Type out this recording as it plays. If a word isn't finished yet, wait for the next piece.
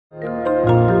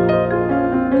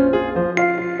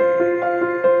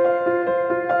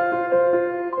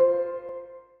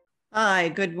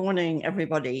good morning,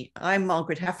 everybody. I'm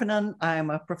Margaret Heffernan. I'm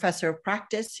a professor of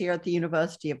practice here at the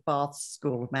University of Bath's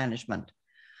School of Management.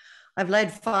 I've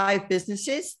led 5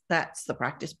 businesses, that's the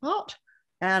practice part,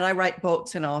 and I write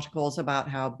books and articles about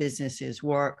how businesses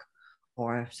work,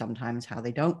 or sometimes how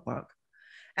they don't work.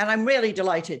 And I'm really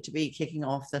delighted to be kicking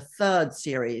off the 3rd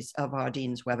series of our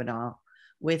Dean's webinar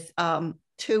with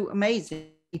 2 amazing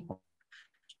people.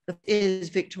 The first is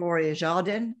Victoria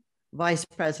Sjardi, Vice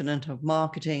President of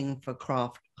Marketing for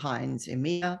Kraft, Heinz,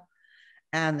 EMEA.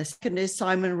 And the second is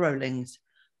Simon Rowlings,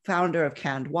 founder of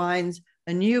Canned Wines,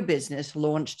 a new business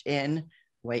launched in,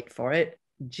 wait for it,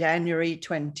 January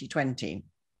 2020.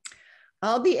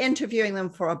 I'll be interviewing them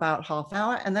for about half an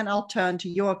hour, and then I'll turn to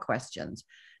your questions.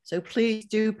 So please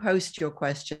do post your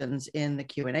questions in the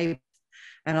Q&A,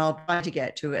 and I'll try to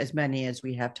get to as many as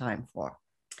we have time for.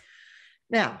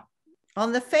 Now,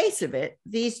 on the face of it,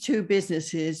 these 2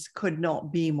 businesses could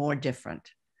not be more different.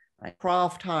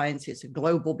 Kraft Heinz is a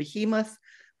global behemoth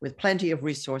with plenty of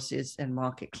resources and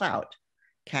market clout.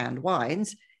 Canned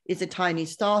Wines is a tiny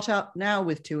startup now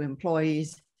with 2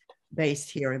 employees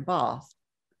based here in Bath.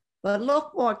 But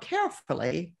look more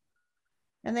carefully,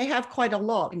 and they have quite a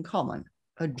lot in common: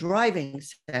 a driving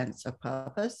sense of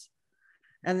purpose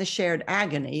and the shared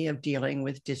agony of dealing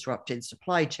with disrupted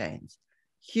supply chains,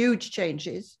 huge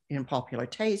changes in popular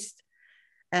taste,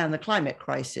 and the climate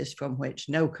crisis from which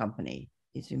no company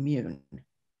is immune.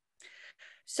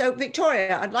 So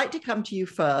Victoria, I'd like to come to you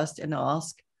first and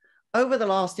ask, over the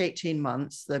last 18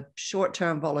 months, the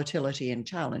short-term volatility and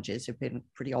challenges have been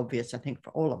pretty obvious, I think, for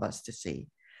all of us to see.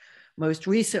 Most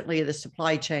recently, the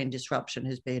supply chain disruption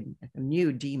has been a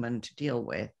new demon to deal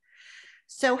with.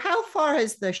 So how far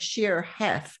has the sheer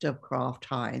heft of Kraft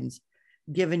Heinz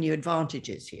given you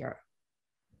advantages here?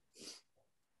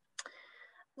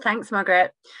 Thanks,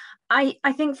 Margaret. I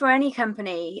think for any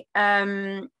company,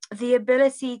 the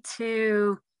ability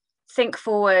to think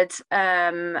forward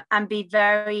and be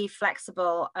very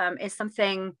flexible is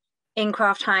something in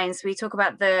Kraft Heinz. We talk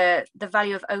about the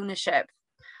value of ownership.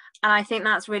 And I think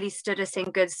that's really stood us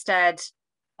in good stead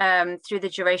through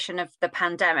the duration of the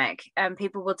pandemic.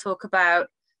 People will talk about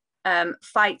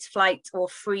fight, flight, or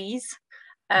freeze.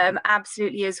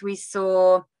 Absolutely, as we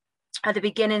saw at the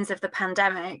beginnings of the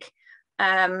pandemic,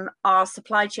 our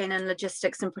supply chain and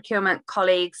logistics and procurement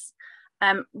colleagues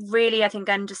really, I think,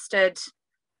 understood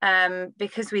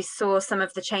because we saw some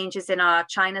of the changes in our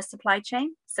China supply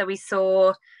chain. So we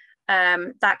saw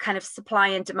that kind of supply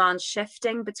and demand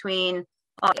shifting between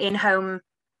our in-home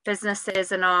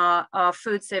businesses and our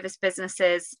food service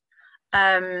businesses.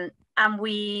 And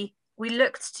we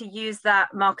looked to use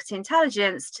that market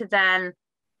intelligence to then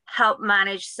help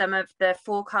manage some of the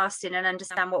forecasting and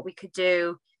understand what we could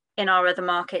do in our other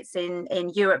markets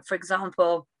in Europe, for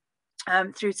example,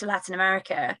 through to Latin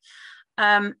America.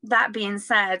 That being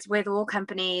said, with all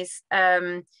companies,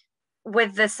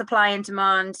 with the supply and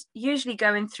demand usually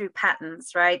going through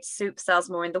patterns, right? Soup sells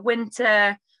more in the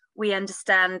winter. We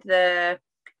understand the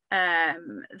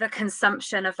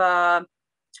consumption of our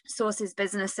sources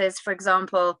businesses, for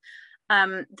example,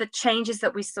 the changes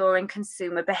that we saw in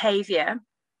consumer behavior,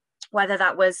 whether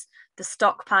that was the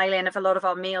stockpiling of a lot of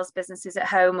our meals businesses at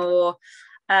home, or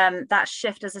that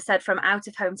shift, as I said, from out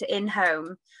of home to in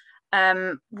home.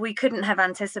 We couldn't have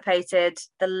anticipated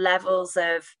the levels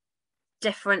of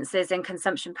differences in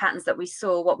consumption patterns that we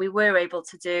saw. What we were able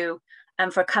to do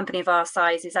for a company of our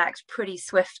size is act pretty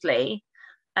swiftly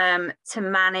to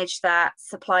manage that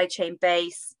supply chain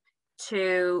base,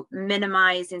 to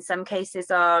minimize, in some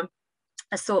cases, our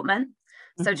assortment.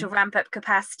 Mm-hmm. So to ramp up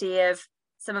capacity of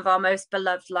some of our most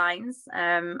beloved lines.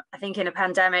 I think in a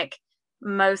pandemic,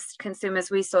 most consumers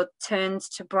we saw turned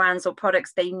to brands or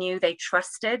products they knew they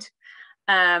trusted.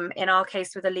 In our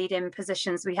case, with the lead-in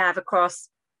positions we have across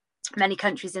many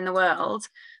countries in the world,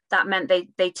 that meant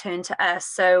they turned to us.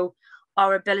 So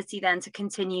our ability then to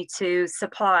continue to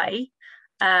supply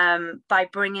by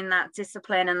bringing that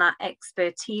discipline and that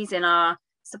expertise in our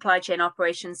supply chain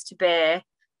operations to bear,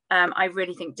 I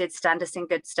really think did stand us in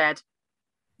good stead.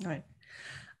 Right.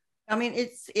 I mean,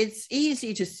 it's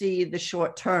easy to see the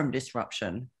short-term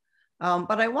disruption,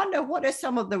 but I wonder, what are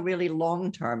some of the really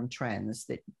long-term trends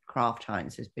that Kraft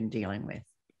Heinz has been dealing with?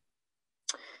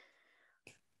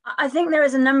 I think there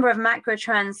is a number of macro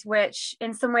trends which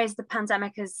in some ways the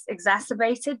pandemic has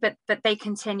exacerbated, but they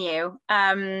continue.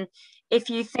 If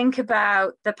you think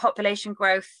about the population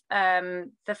growth,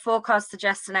 the forecast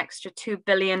suggests an extra 2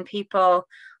 billion people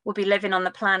will be living on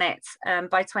the planet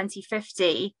by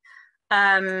 2050.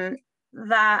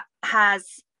 That has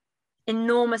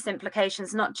enormous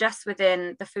implications, not just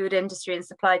within the food industry and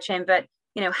supply chain, but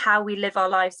how we live our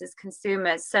lives as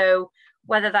consumers. So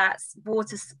whether that's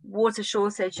water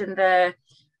shortage and the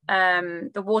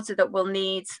water that we'll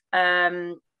need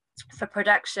for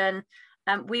production.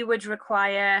 We would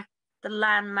require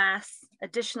the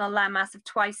additional land mass of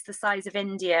twice the size of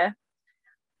India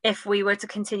if we were to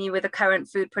continue with the current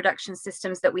food production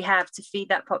systems that we have to feed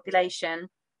that population.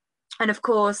 And of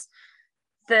course,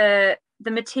 the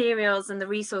materials and the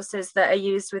resources that are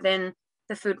used within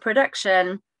the food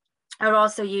production are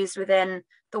also used within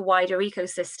the wider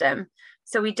ecosystem.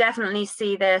 So we definitely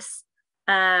see this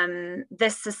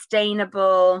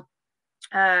sustainable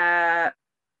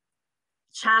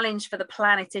challenge for the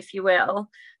planet, if you will,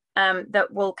 that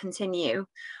will continue.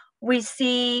 We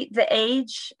see the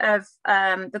age of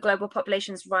the global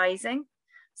populations rising.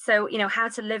 So, how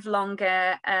to live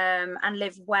longer and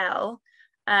live well.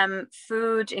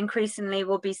 Food increasingly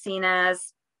will be seen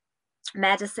as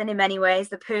medicine in many ways.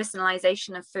 The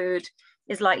personalization of food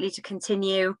is likely to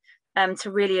continue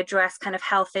to really address kind of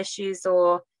health issues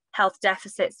or health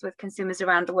deficits with consumers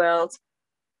around the world.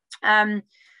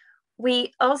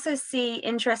 We also see,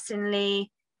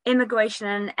 interestingly, immigration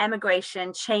and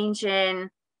emigration changing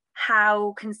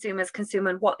how consumers consume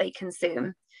and what they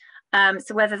consume.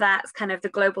 So whether that's kind of the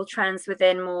global trends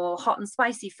within more hot and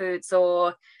spicy foods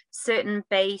or certain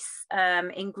base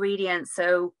ingredients,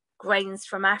 so grains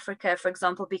from Africa, for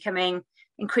example, becoming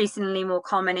increasingly more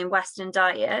common in Western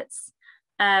diets,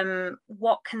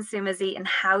 what consumers eat and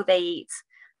how they eat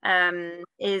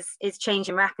is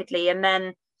changing rapidly. And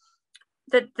then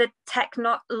the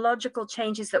technological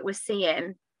changes that we're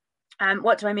seeing,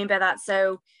 what do I mean by that?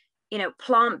 So,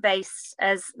 plant-based,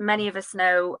 as many of us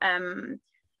know,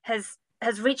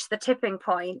 has reached the tipping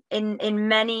point in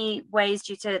many ways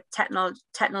due to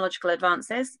technological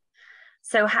advances.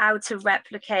 So how to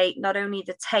replicate not only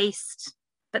the taste,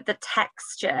 but the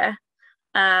texture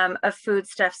of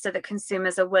foodstuffs so that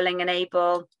consumers are willing and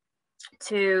able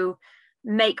to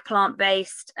make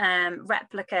plant-based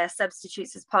replica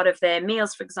substitutes as part of their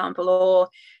meals, for example, or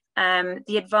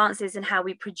the advances in how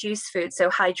we produce food. So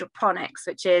hydroponics,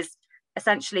 which is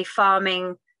essentially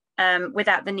farming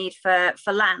without the need for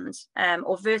land,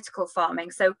 or vertical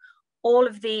farming. So all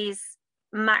of these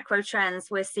macro trends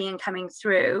we're seeing coming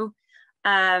through,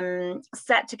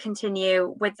 set to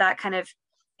continue with that kind of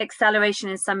acceleration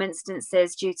in some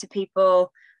instances due to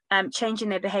people changing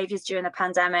their behaviors during the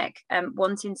pandemic,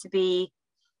 wanting to be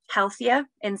healthier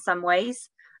in some ways.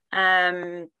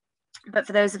 But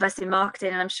for those of us in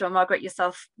marketing, and I'm sure Margaret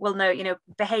yourself will know,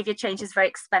 behavior change is very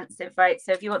expensive, right?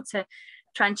 So if you want to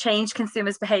try and change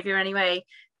consumers' behavior anyway,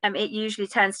 it usually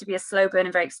tends to be a slow burn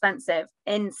and very expensive.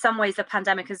 In some ways, the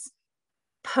pandemic has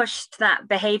pushed that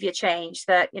behavior change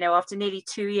that, after nearly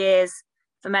 2 years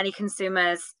for many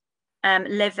consumers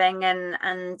living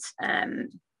and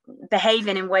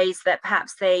behaving in ways that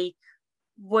perhaps they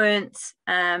weren't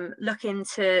looking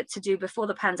to do before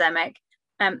the pandemic,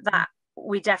 that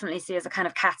we definitely see as a kind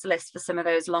of catalyst for some of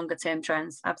those longer term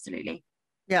trends. Absolutely.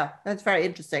 Yeah, that's very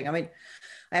interesting. I mean,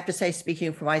 I have to say,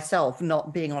 speaking for myself,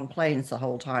 not being on planes the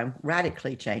whole time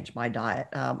radically changed my diet,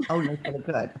 only for the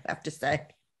good, I have to say.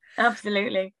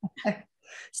 Absolutely.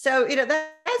 So,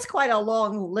 that's quite a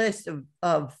long list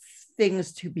of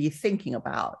things to be thinking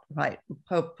about, right?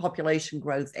 Population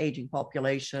growth, aging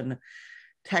population,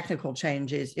 technical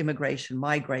changes, immigration,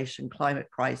 migration, climate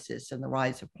crisis, and the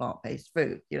rise of plant-based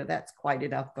food. That's quite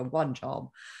enough for one job.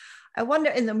 I wonder,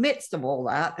 in the midst of all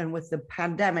that, and with the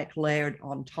pandemic layered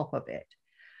on top of it,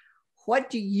 what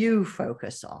do you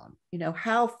focus on?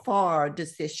 How far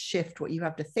does this shift what you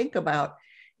have to think about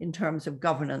in terms of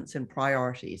governance and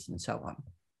priorities and so on?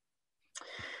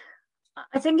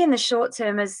 I think in the short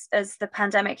term, as the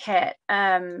pandemic hit,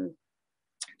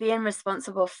 being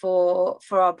responsible for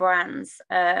our brands,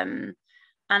 and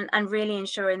really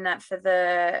ensuring that for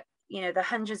the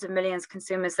hundreds of millions of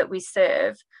consumers that we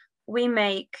serve, we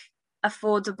make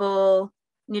affordable,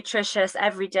 nutritious,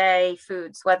 everyday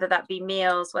foods, whether that be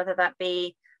meals, whether that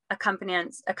be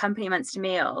accompaniments to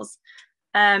meals.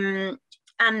 And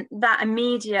that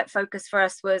immediate focus for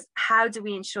us was, how do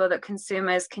we ensure that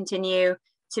consumers continue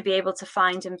to be able to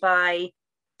find and buy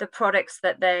the products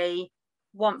that they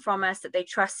want from us, that they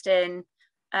trust in,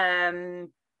 and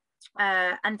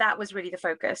that was really the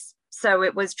focus. So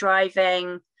it was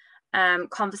driving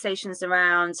conversations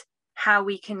around how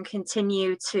we can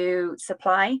continue to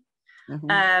supply.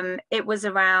 Mm-hmm. It was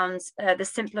around the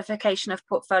simplification of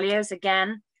portfolios,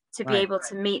 again, to be able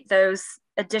to meet those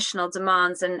additional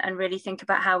demands and really think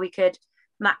about how we could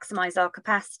maximize our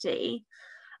capacity.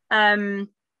 And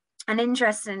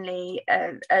interestingly,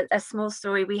 a small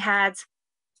story, we had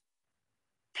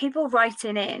people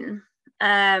writing in,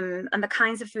 and the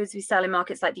kinds of foods we sell in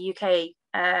markets like the UK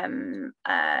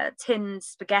tinned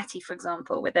spaghetti, for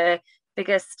example. We're the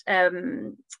biggest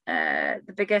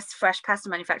fresh pasta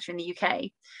manufacturer in the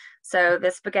UK. So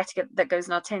the spaghetti that goes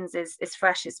in our tins is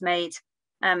fresh. It's made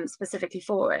specifically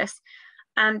for us.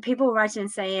 And people were writing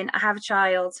and saying, I have a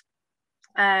child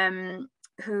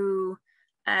who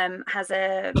has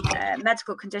a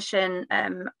medical condition.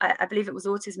 I believe it was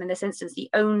autism in this instance. The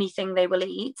only thing they will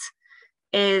eat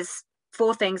is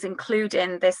 4 things,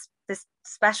 including this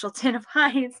special tin of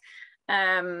Heinz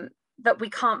that we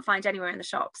can't find anywhere in the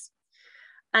shops.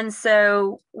 And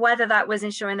so whether that was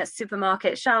ensuring that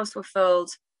supermarket shelves were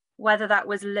filled, whether that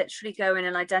was literally going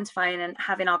and identifying and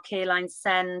having our care lines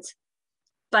send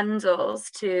bundles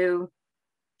to,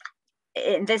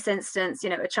 in this instance,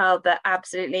 a child that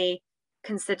absolutely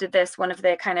considered this one of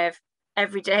their kind of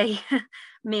everyday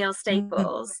meal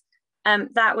staples.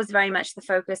 That was very much the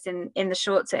focus in the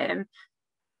short term.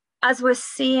 As we're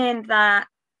seeing that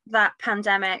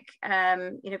pandemic,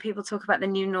 people talk about the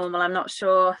new normal. I'm not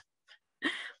sure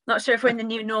if we're in the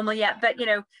new normal yet, but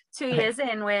 2 years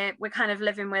in, we're kind of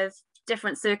living with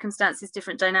different circumstances,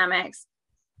 different dynamics.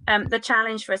 The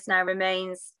challenge for us now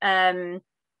remains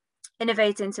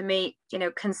innovating to meet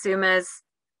consumers'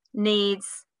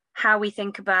 needs, how we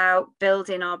think about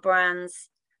building our brands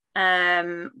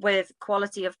with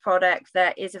quality of product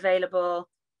that is available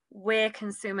where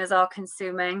consumers are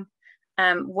consuming,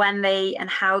 when they and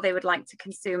how they would like to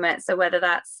consume it. So whether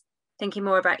that's thinking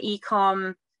more about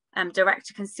e-com, direct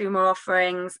to consumer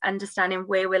offerings, understanding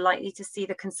where we're likely to see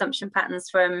the consumption patterns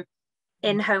from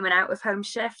in-home and out-of-home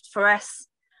shift. For us,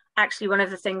 actually, one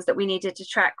of the things that we needed to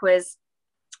track was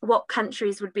what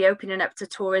countries would be opening up to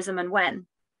tourism and when.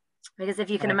 Because if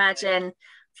you can imagine,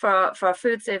 for our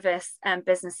food service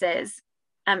businesses,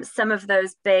 some of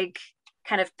those big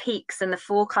kind of peaks in the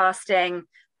forecasting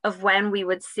of when we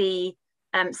would see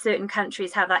certain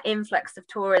countries have that influx of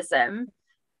tourism,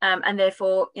 and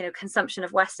therefore, consumption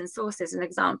of Western sources, an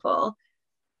example,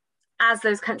 as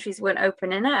those countries weren't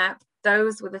opening up,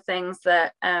 those were the things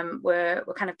that were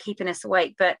kind of keeping us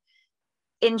awake. But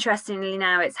interestingly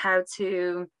now, it's how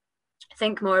to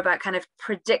think more about kind of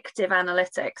predictive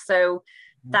analytics. So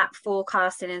that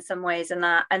forecasting in some ways and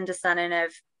that understanding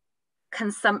of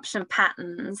consumption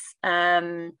patterns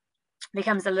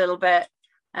becomes a little bit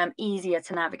easier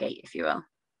to navigate, if you will.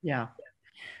 Yeah.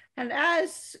 And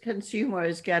as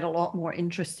consumers get a lot more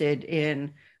interested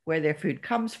in where their food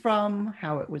comes from,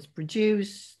 how it was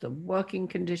produced, the working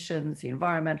conditions, the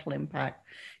environmental impact,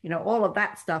 all of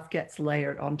that stuff gets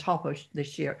layered on top of the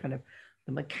sheer kind of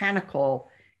the mechanical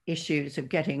issues of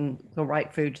getting the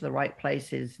right food to the right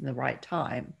places in the right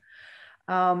time.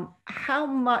 How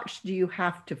much do you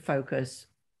have to focus,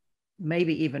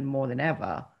 maybe even more than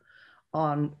ever,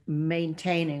 on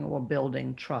maintaining or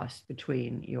building trust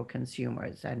between your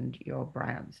consumers and your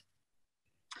brands?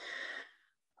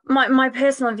 My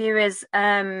personal view is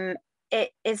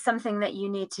it is something that you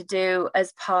need to do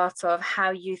as part of how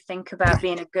you think about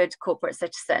being a good corporate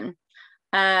citizen.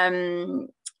 In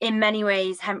many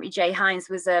ways, Henry J. Heinz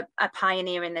was a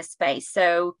pioneer in this space.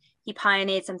 So he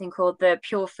pioneered something called the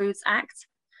Pure Foods Act.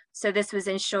 So this was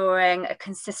ensuring a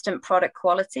consistent product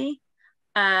quality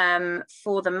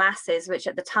for the masses, which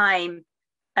at the time,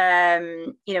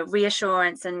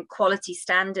 reassurance and quality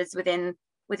standards within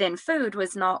food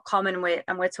was not common.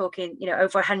 And we're talking,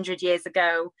 over 100 years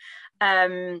ago.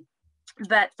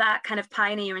 But that kind of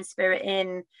pioneering spirit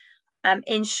in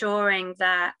ensuring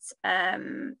that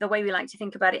the way we like to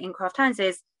think about it in Kraft Heinz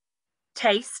is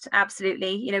taste,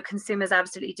 absolutely. Consumers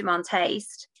absolutely demand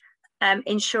taste.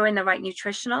 Ensuring the right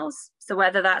nutritionals. So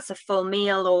whether that's a full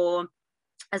meal or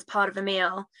as part of a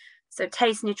meal. So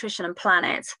taste, nutrition, and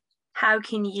planet. How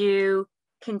can you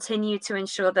continue to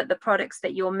ensure that the products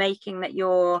that you're making, that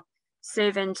you're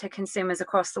serving to consumers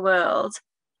across the world,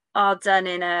 are done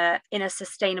in a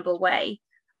sustainable way?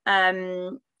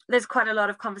 There's quite a lot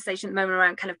of conversation at the moment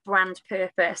around kind of brand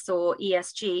purpose or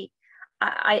ESG.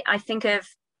 I think of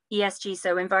ESG,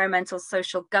 so environmental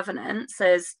social governance,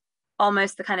 as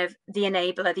almost the kind of the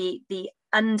enabler, the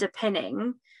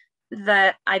underpinning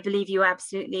that I believe you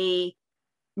absolutely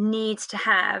need to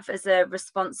have as a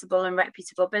responsible and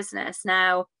reputable business.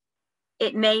 Now,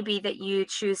 it may be that you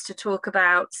choose to talk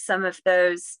about some of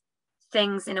those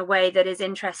things in a way that is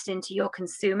interesting to your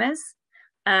consumers.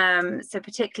 So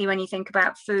particularly when you think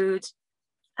about food,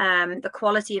 the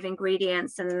quality of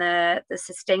ingredients and the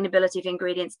sustainability of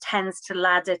ingredients tends to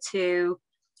ladder to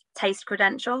taste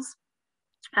credentials.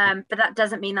 But that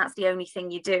doesn't mean that's the only thing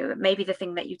you do. It may be the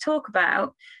thing that you talk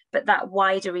about, but that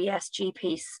wider ESG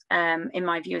piece, in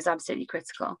my view, is absolutely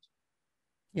critical.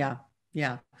 Yeah.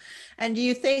 Yeah. And do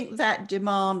you think that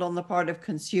demand on the part of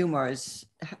consumers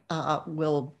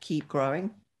will keep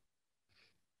growing?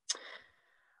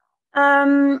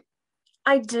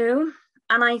 I do.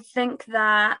 And I think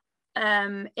that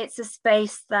it's a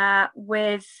space that,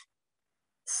 with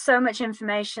so much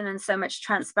information and so much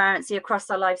transparency across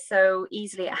our lives so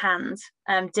easily at hand,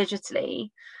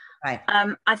 digitally, Right.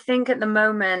 I think at the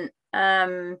moment,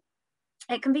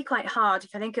 it can be quite hard.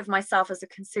 If I think of myself as a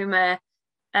consumer,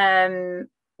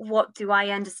 what do I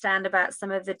understand about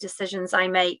some of the decisions I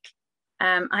make?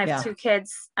 I have two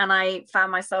kids, and I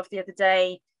found myself the other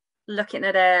day looking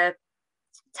at a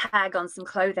tag on some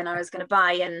clothing I was going to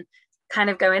buy and kind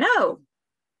of going, oh,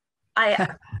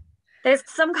 there's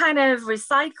some kind of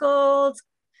recycled,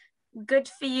 good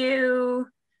for you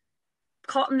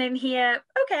cotton in here.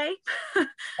 Okay.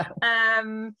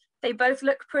 They both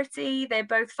look pretty, they're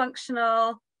both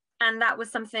functional. And that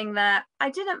was something that I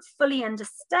didn't fully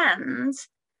understand,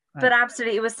 but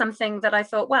absolutely it was something that I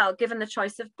thought, well, given the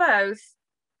choice of both,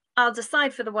 I'll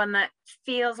decide for the one that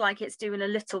feels like it's doing a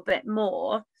little bit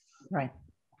more. Right.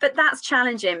 But that's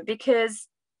challenging, because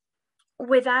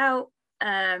without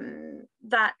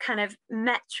that kind of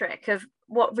metric of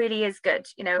what really is good,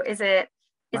 is it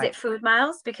food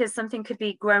miles? Because something could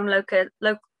be grown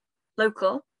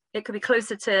local. It could be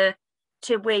closer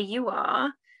to where you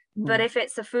are. But if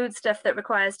it's a food stuff that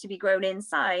requires to be grown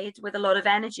inside with a lot of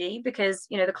energy, because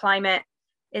the climate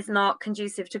is not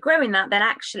conducive to growing that, then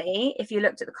actually, if you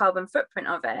looked at the carbon footprint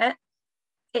of it,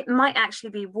 it might actually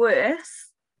be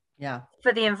worse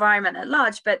for the environment at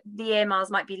large, but the air miles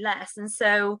might be less. And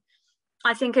so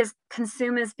I think as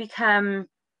consumers become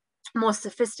more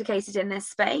sophisticated in this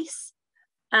space,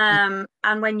 and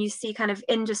when you see kind of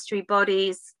industry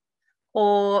bodies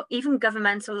or even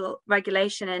governmental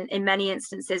regulation in many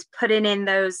instances putting in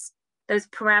those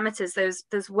parameters,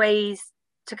 those ways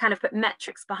to kind of put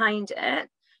metrics behind it,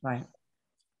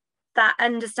 that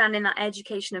understanding, that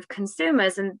education of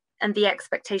consumers and the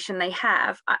expectation they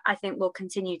have, I think will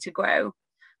continue to grow.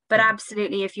 But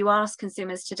absolutely, if you ask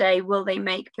consumers today, will they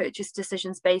make purchase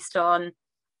decisions based on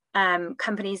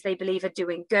companies they believe are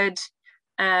doing good,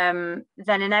 then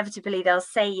inevitably they'll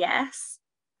say yes.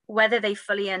 Whether they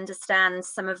fully understand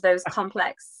some of those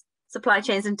complex supply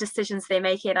chains and decisions they're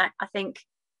making, I think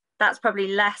that's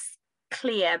probably less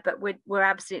clear, but we're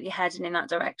absolutely heading in that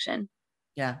direction.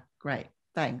 Yeah, great.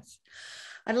 Thanks.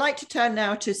 I'd like to turn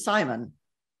now to Simon.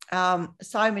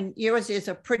 Simon, yours is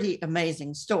a pretty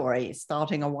amazing story,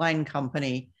 starting a wine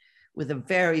company with a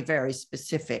very, very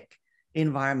specific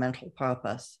environmental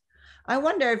purpose. I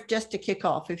wonder if, just to kick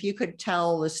off, if you could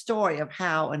tell the story of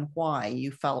how and why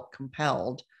you felt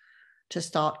compelled to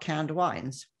start Canned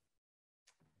Wines.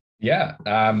 Yeah,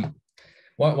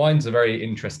 wine's a very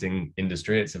interesting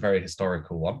industry. It's a very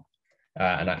historical one,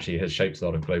 and actually has shaped a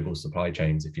lot of global supply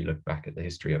chains if you look back at the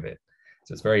history of it.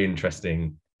 So it's a very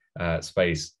interesting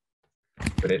space,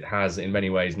 but it has in many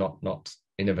ways not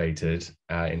innovated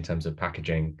in terms of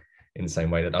packaging in the same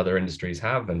way that other industries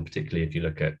have, and particularly if you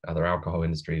look at other alcohol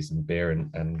industries and beer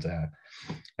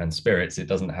and spirits, it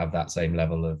doesn't have that same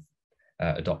level of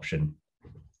adoption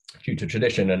due to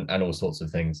tradition and all sorts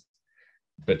of things.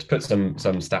 But to put some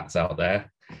stats out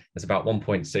there, there's about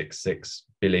 1.66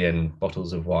 billion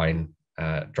bottles of wine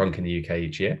drunk in the UK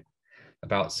each year.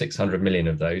 About 600 million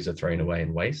of those are thrown away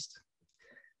in waste.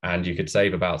 And you could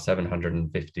save about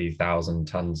 750,000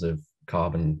 tons of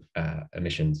carbon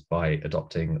emissions by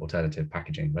adopting alternative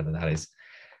packaging, whether that is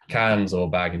cans or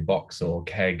bag in box or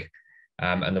keg.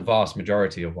 And the vast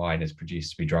majority of wine is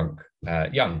produced to be drunk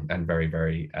young and very,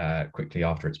 very quickly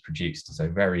after it's produced. So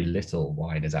very little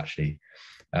wine is actually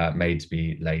made to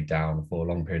be laid down for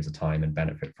long periods of time and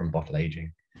benefit from bottle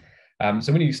aging.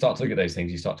 So when you start to look at those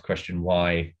things, you start to question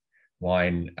why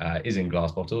wine is in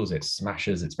glass bottles. It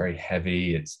smashes, it's very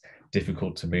heavy, it's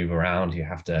difficult to move around. You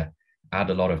have to add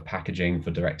a lot of packaging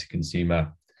for direct to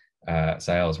consumer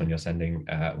sales when you're sending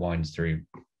wines through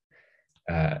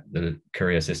the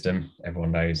courier system.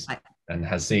 Everyone knows and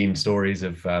has seen stories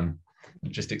of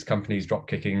logistics companies drop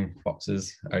kicking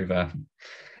boxes over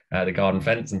the garden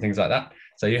fence and things like that.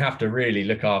 So you have to really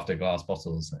look after glass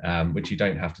bottles, which you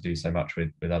don't have to do so much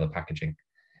with other packaging.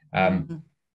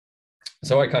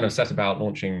 So I kind of set about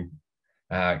launching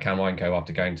Can Wine Co.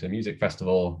 after going to a music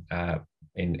festival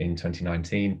in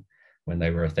 2019 when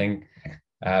they were a thing.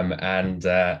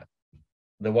 The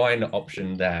wine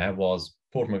option there was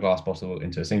poured from a glass bottle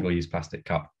into a single-use plastic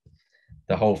cup.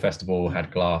 The whole festival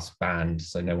had glass banned,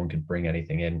 so no one could bring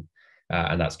anything in.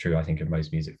 And that's true, I think, of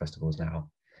most music festivals now.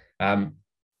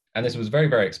 And this was very,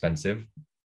 very expensive.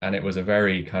 And it was a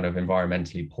very kind of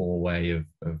environmentally poor way of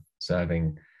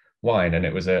serving wine. And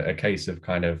it was a case of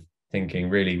kind of thinking,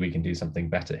 really, we can do something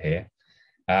better here.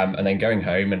 And then going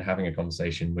home and having a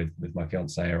conversation with my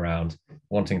fiance around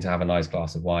wanting to have a nice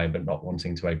glass of wine, but not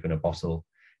wanting to open a bottle,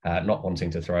 not wanting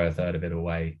to throw a third of it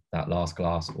away, that last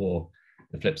glass, or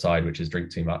the flip side, which is drink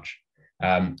too much.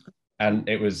 And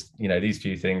it was, you know, these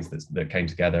few things that came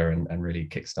together and really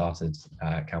kickstarted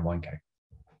Can Wine Co.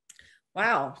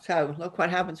 Wow. So look what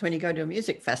happens when you go to a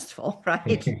music festival,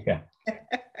 right? Yeah.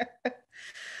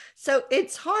 So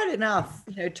it's hard enough,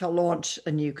 you know, to launch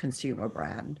a new consumer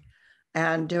brand,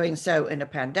 and doing so in a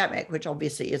pandemic, which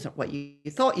obviously isn't what you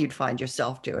thought you'd find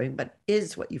yourself doing, but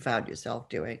is what you found yourself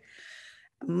doing,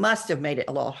 must have made it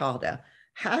a lot harder.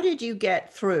 How did you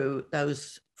get through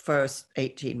those first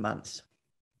 18 months?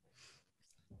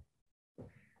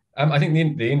 I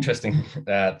think the interesting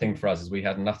thing for us is we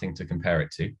had nothing to compare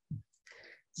it to.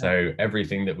 So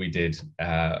everything that we did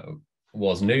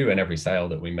was new, and every sale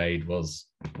that we made was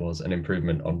an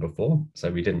improvement on before.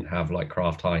 So we didn't have like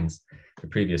Kraft, Heinz the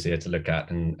previous year to look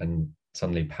at and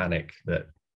suddenly panic that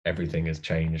everything has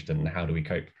changed and how do we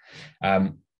cope.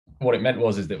 What it meant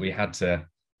is that we had to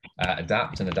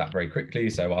adapt very quickly.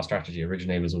 So our strategy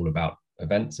originally was all about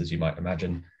events, as you might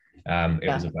imagine. It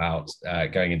was about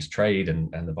going into trade,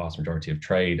 and the vast majority of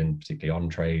trade, and particularly on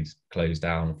trade, closed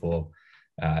down for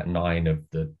 9 of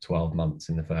the 12 months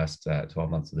in the first 12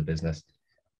 months of the business.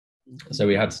 So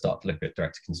we had to start to look at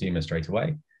direct to consumer straight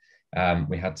away.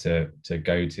 We had to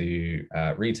go to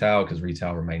retail because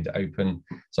retail remained open.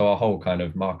 So our whole kind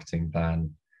of marketing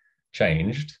plan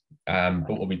changed. But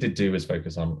what we did do was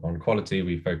focus on quality.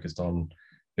 We focused on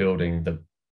building the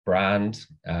brand.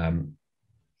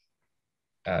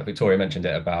 Victoria mentioned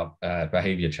it about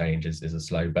behavior change is a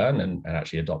slow burn, and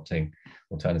actually adopting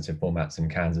alternative formats in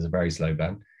cans is a very slow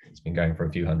burn. It's been going for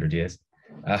a few hundred years.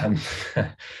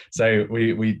 So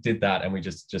we did that, and we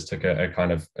just took a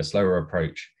kind of a slower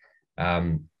approach.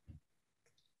 And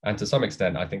to some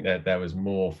extent, I think that there was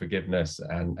more forgiveness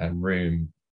and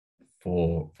room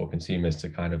for consumers to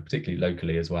kind of, particularly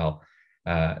locally as well,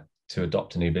 to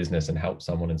adopt a new business and help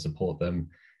someone and support them.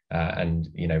 And,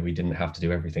 you know, we didn't have to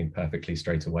do everything perfectly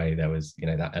straight away. There was, you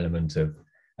know, that element of,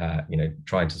 you know,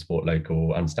 trying to support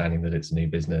local, understanding that it's a new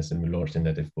business, and we launched in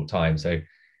a difficult time. So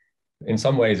in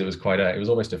some ways it was it was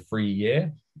almost a free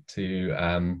year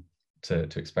to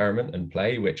experiment and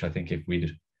play, which I think if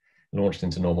we'd launched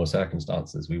into normal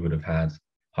circumstances, we would have had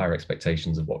higher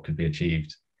expectations of what could be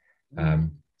achieved.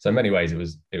 So in many ways, it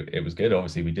was good.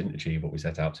 Obviously, we didn't achieve what we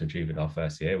set out to achieve in our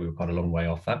first year. We were quite a long way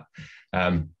off that,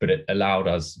 but it allowed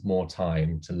us more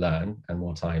time to learn and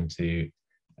more time to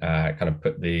kind of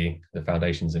put the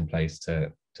foundations in place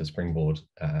to springboard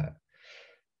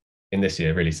in this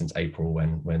year, really since April,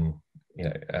 when you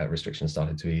know restrictions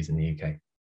started to ease in the UK.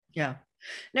 Yeah,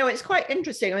 no, it's quite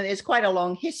interesting. I mean, it's quite a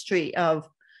long history of,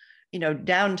 you know,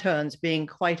 downturns being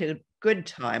quite a good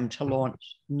time to launch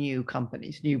new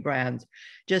companies, new brands,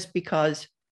 just because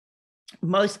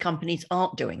most companies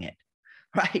aren't doing it,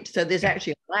 right? So there's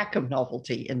actually a lack of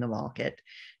novelty in the market.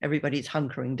 Everybody's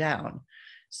hunkering down.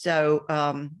 So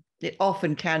it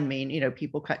often can mean, you know,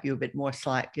 people cut you a bit more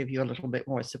slack, give you a little bit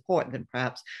more support than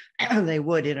perhaps they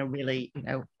would in a really, you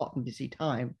know, hot and busy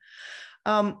time.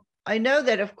 I know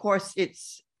that, of course,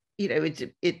 it's, you know,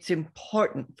 it's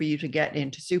important for you to get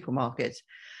into supermarkets.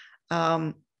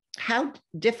 How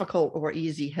difficult or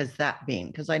easy has that been?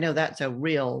 Because I know that's a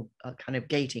real kind of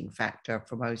gating factor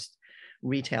for most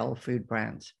retail food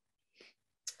brands.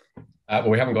 Well,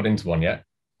 we haven't got into one yet,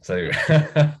 so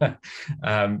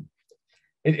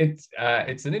it's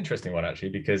an interesting one actually,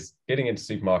 because getting into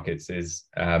supermarkets is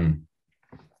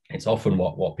it's often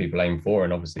what people aim for,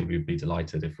 and obviously we'd be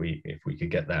delighted if we could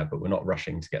get there, but we're not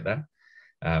rushing to get there.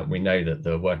 We know that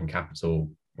the working capital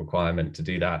requirement to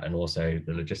do that, and also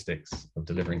the logistics of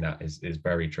delivering that is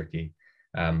very tricky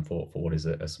for what is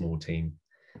a small team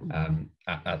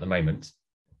at the moment.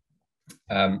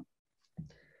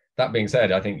 That being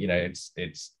said, I think, you know,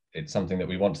 it's something that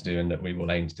we want to do and that we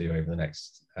will aim to do over the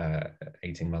next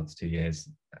 18 months, 2 years,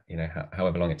 you know,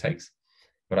 however long it takes.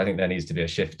 But I think there needs to be a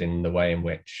shift in the way in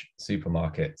which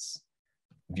supermarkets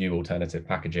view alternative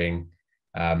packaging,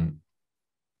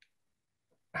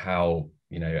 how,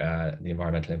 you know, the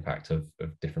environmental impact of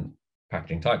different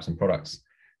packaging types and products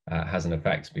has an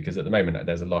effect, because at the moment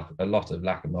there's a lot of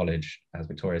lack of knowledge, as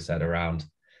Victoria said, around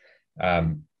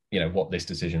you know, what this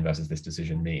decision versus this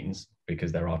decision means,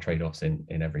 because there are trade-offs in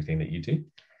everything that you do.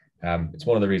 It's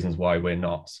one of the reasons why we're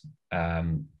not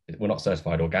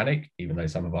certified organic, even though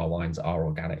some of our wines are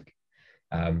organic.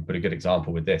 But a good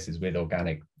example with this is with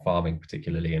organic farming,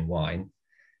 particularly in wine.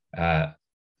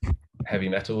 Heavy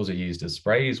metals are used as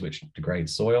sprays, which degrade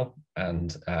soil,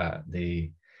 and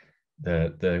the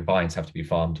vines have to be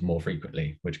farmed more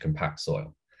frequently, which compacts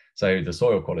soil. So the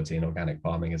soil quality in organic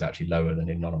farming is actually lower than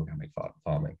in non-organic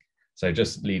farming. So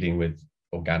just leading with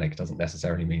organic doesn't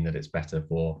necessarily mean that it's better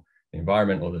for the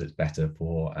environment or that it's better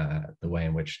for the way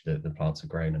in which the plants are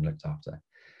grown and looked after.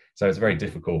 So it's a very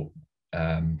difficult,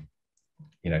 as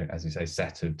you say,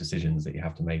 set of decisions that you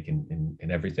have to make in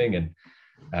everything. And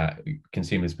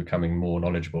consumers becoming more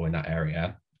knowledgeable in that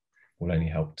area will only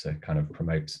help to kind of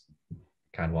promote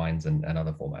canned wines and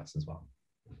other formats as well.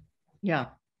 Yeah.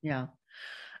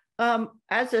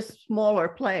 As a smaller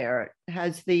player,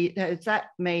 has that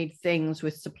made things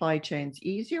with supply chains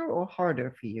easier or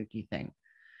harder for you, do you think?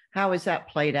 How has that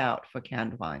played out for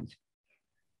canned wines?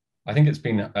 I think it's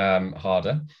been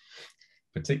harder,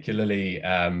 particularly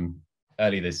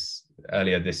earlier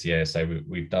this year. So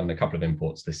we've done a couple of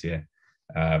imports this year,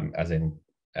 as in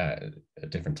at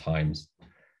different times,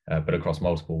 but across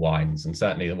multiple wines. And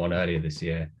certainly the one earlier this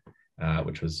year,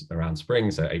 which was around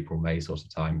spring, so April, May sort of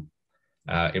time,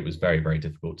 it was very, very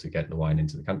difficult to get the wine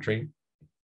into the country.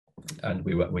 And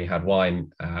we had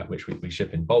wine which we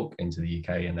ship in bulk into the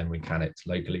UK, and then we can it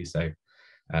locally. So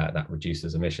that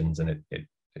reduces emissions, and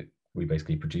we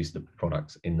basically produce the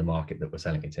products in the market that we're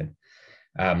selling it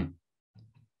in.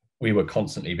 We were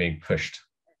constantly being pushed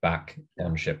back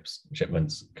on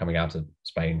shipments coming out of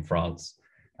Spain, France,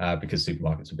 because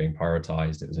supermarkets were being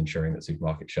prioritized. It was ensuring that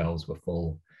supermarket shelves were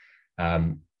full.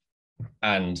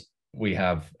 And we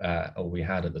had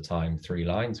at the time 3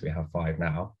 lines. We have 5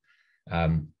 now.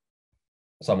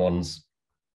 Someone's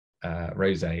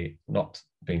rosé not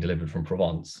being delivered from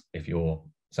Provence, if you're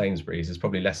Sainsbury's, is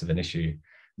probably less of an issue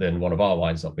than one of our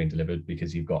wines not being delivered,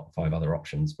 because you've got 5 other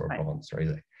options for a Provence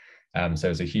rosé.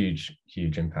 So it's a huge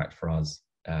impact for us,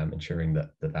 ensuring that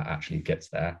actually gets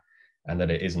there, and that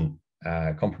it isn't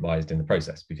compromised in the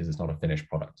process, because it's not a finished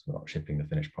product. We're not shipping the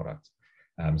finished product.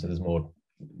 So there's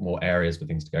more areas for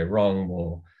things to go wrong,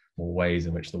 more ways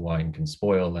in which the wine can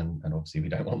spoil, and obviously we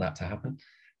don't want that to happen.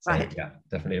 So yeah,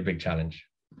 definitely a big challenge.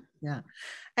 Yeah.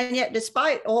 And yet,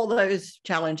 despite all those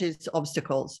challenges,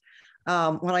 obstacles,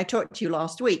 when I talked to you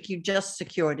last week, you just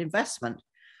secured investment.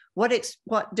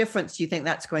 What difference do you think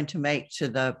that's going to make to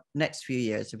the next few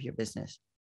years of your business?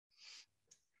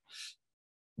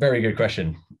 Very good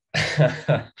question.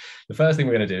 The first thing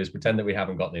we're going to do is pretend that we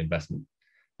haven't got the investment,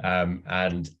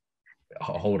 and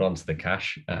hold on to the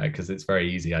cash, because it's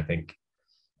very easy, I think,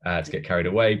 to get carried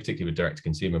away, particularly with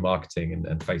direct-to-consumer marketing,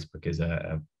 and Facebook is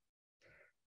a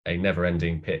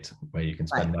never-ending pit where you can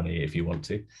spend money if you want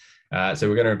to. So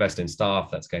we're going to invest in staff.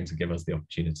 That's going to give us the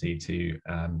opportunity to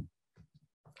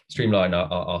streamline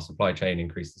our supply chain,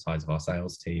 increase the size of our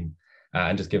sales team,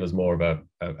 and just give us more of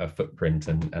a footprint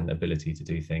and ability to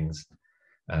do things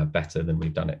better than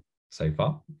we've done it so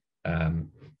far,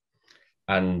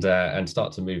 and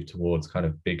start to move towards kind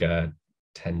of bigger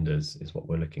tenders is what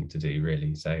we're looking to do,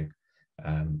 really. So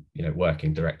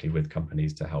working directly with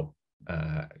companies to help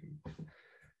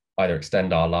either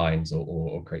extend our lines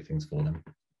or create things for them.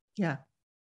 Yeah,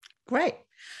 great.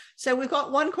 So we've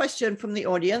got one question from the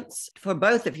audience for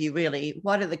both of you, really.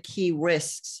 What are the key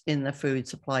risks in the food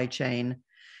supply chain?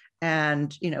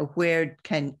 And, where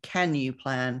can you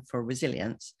plan for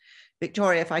resilience?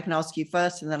 Victoria, if I can ask you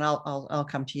first, and then I'll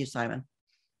come to you, Simon.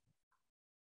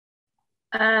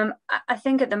 I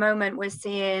think at the moment we're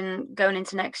seeing, going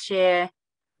into next year,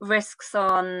 risks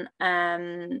on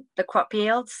the crop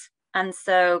yields. And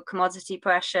so commodity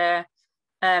pressure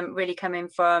really coming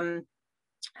from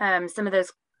some of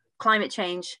those climate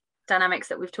change dynamics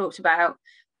that we've talked about.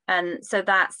 And so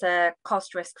that's a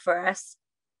cost risk for us.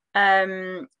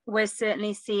 We're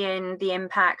certainly seeing the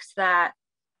impact that,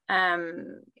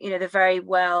 the very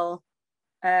well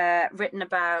written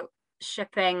about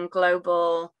shipping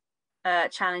global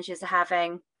challenges are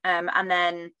having. And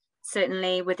then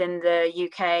certainly within the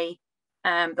UK,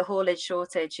 the haulage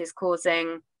shortage is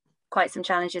causing quite some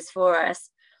challenges for us.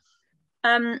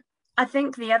 I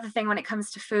think the other thing when it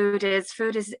comes to food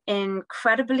is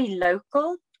incredibly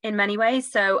local in many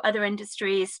ways. So other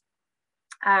industries,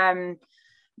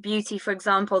 beauty, for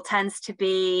example, tends to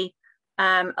be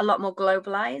a lot more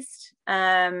globalized,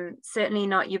 certainly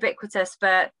not ubiquitous,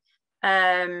 but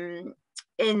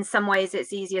in some ways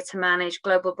it's easier to manage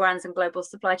global brands and global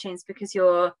supply chains because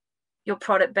your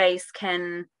product base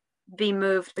can be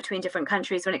moved between different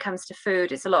countries. When it comes to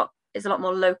food, it's a lot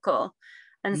more local.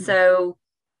 And so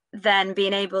then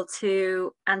being able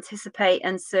to anticipate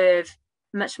and serve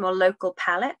much more local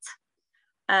palate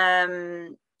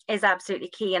is absolutely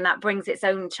key. And that brings its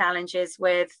own challenges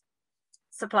with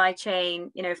supply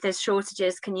chain. If there's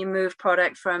shortages, can you move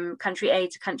product from country A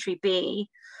to country B?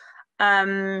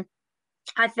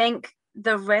 I think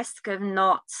the risk of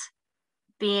not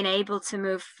being able to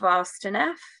move fast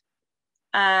enough.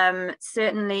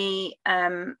 Certainly,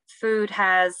 food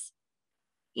has,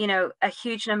 a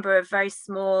huge number of very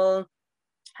small,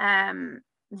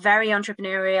 very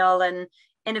entrepreneurial and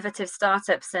innovative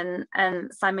startups. And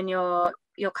Simon, your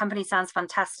company sounds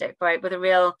fantastic, right? With a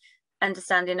real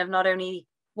understanding of not only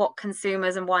what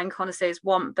consumers and wine connoisseurs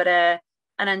want, but an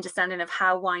understanding of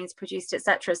how wine's produced,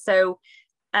 etc. So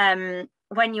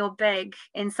when you're big,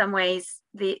 in some ways,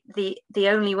 the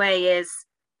only way is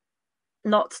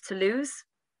not to lose.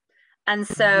 And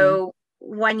so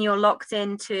when you're locked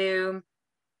into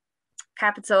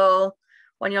capital,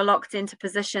 when you're locked into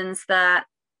positions that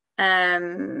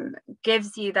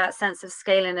gives you that sense of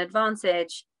scale and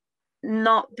advantage,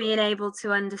 not being able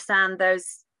to understand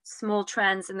those small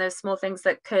trends and those small things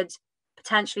that could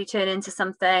potentially turn into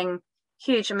something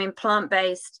huge. I mean,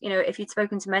 plant-based, if you'd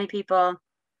spoken to many people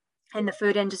in the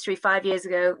food industry 5 years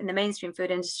ago, in the mainstream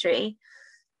food industry,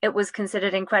 it was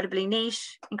considered incredibly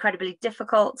niche, incredibly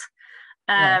difficult,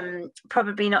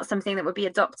 probably not something that would be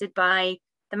adopted by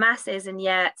the masses. And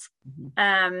yet,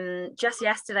 just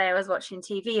yesterday, I was watching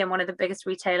TV, and one of the biggest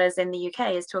retailers in the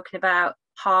UK is talking about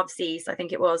halvesies, I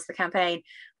think it was the campaign,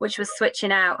 which was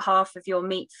switching out half of your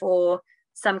meat for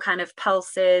some kind of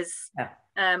pulses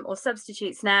or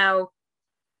substitutes. Now,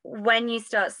 when you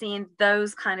start seeing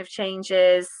those kind of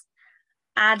changes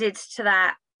added to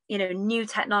that, new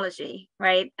technology,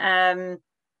 right?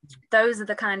 Those are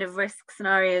the kind of risk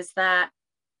scenarios that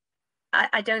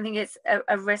I don't think it's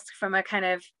a risk from a kind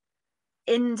of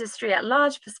industry at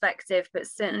large perspective, but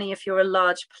certainly if you're a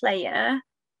large player,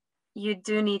 you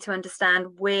do need to understand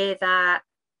where that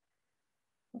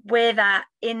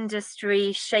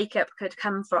industry shakeup could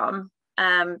come from,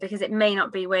 because it may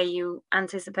not be where you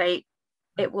anticipate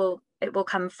it will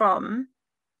come from,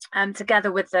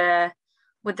 together with the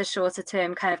shorter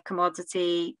term kind of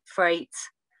commodity, freight,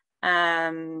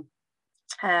 crop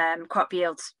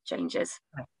yield changes.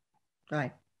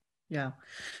 Right. Yeah.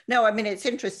 No, I mean, it's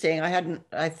interesting. I hadn't,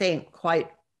 I think, quite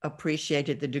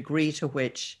appreciated the degree to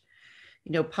which,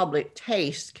 public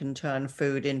taste can turn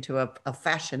food into a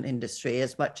fashion industry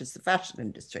as much as the fashion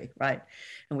industry, right?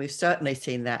 And we've certainly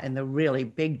seen that in the really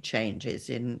big changes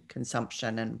in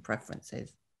consumption and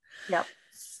preferences. Yep.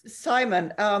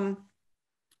 Simon, I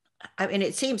mean,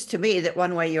 it seems to me that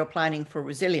one way you're planning for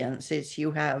resilience is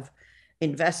you have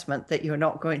investment that you're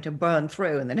not going to burn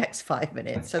through in the next 5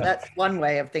 minutes. So that's one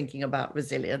way of thinking about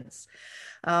resilience.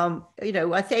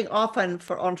 I think often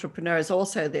for entrepreneurs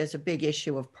also there's a big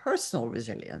issue of personal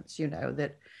resilience,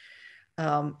 that,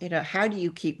 how do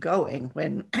you keep going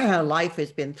when life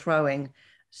has been throwing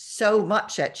so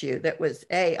much at you that was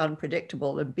A,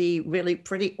 unpredictable, and B, really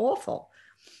pretty awful?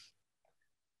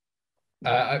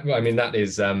 I mean, that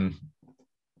is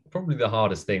probably the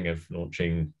hardest thing of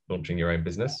launching your own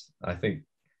business. I think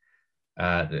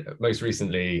most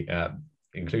recently,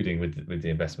 including with the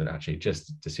investment, actually,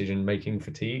 just decision-making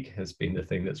fatigue has been the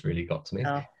thing that's really got to me.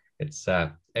 Oh. It's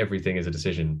everything is a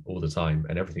decision all the time,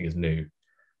 and everything is new.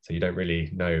 So you don't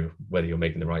really know whether you're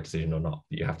making the right decision or not,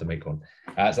 but you have to make one.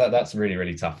 So that's really,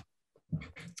 really tough.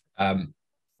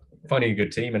 Finding a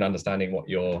good team and understanding what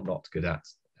you're not good at,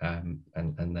 and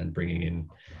then bringing in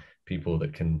people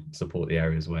that can support the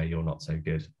areas where you're not so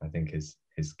good, I think is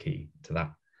key to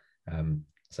that.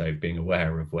 So being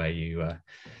aware of where your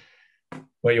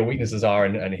weaknesses are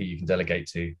and who you can delegate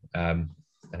to. And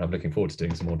I'm looking forward to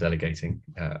doing some more delegating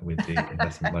with the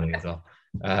investment money as well.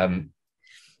 I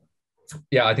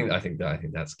think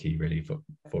that's key really for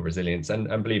resilience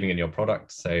and believing in your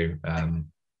product. So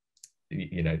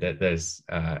there's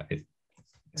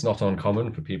it's not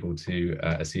uncommon for people to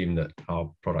assume that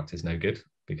our product is no good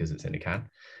because it's in a can,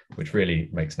 which really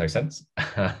makes no sense.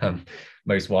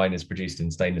 Most wine is produced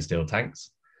in stainless steel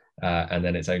tanks, and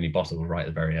then it's only bottled right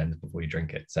at the very end before you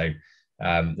drink it. So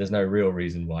there's no real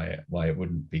reason why it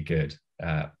wouldn't be good,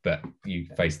 but you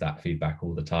face that feedback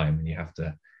all the time, and you have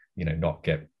to, not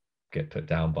get put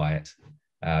down by it.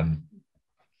 And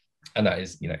that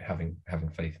is, having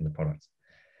faith in the product.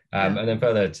 And then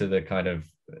further to the kind of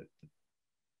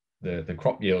the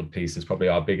crop yield piece is probably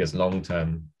our biggest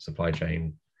long-term supply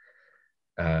chain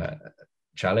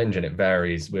challenge, and it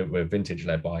varies. We're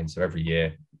vintage-led wine, so every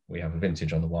year we have a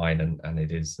vintage on the wine, and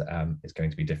it is it's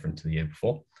going to be different to the year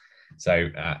before. So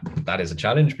that is a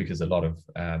challenge because a lot of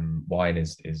wine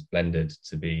is blended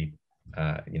to be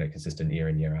consistent year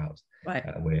in, year out. Right.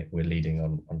 We're leading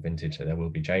on vintage, so there will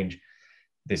be change.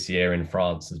 This year in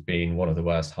France has been one of the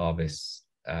worst harvests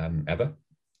ever.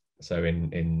 So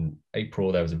in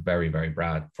April, there was a very, very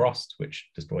bad frost,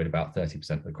 which destroyed about 30%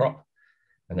 of the crop.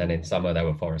 And then in summer, there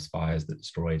were forest fires that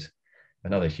destroyed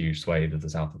another huge swathe of the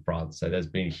south of France. So there's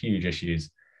been huge issues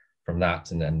from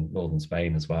that, and then northern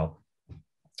Spain as well.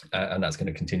 And that's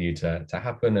going to continue to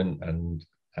happen and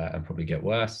probably get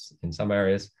worse in some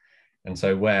areas. And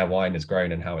so where wine is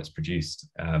grown and how it's produced,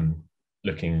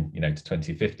 looking to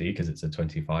 2050, because it's a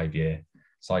 25-year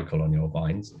cycle on your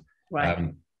vines,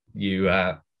 Right. You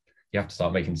have to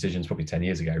start making decisions probably 10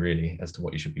 years ago, really, as to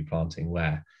what you should be planting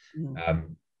where,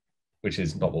 which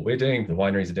is not what we're doing. The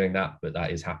wineries are doing that, but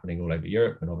that is happening all over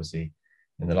Europe. And obviously,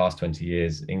 in the last 20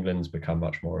 years, England's become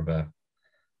much more of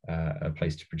a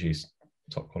place to produce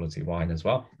top quality wine as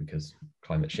well, because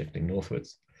climate shifting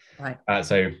northwards. Right.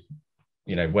 So,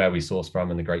 where we source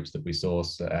from and the grapes that we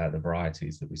source, the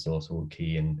varieties that we source, are all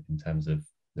key in terms of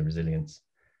the resilience.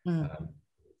 Yeah.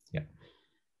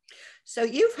 So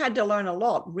you've had to learn a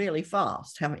lot really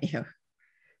fast, haven't you?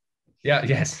 Yeah.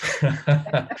 Yes.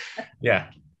 Yeah.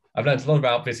 I've learned a lot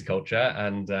about viticulture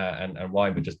and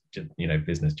wine, but just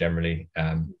business generally,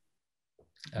 and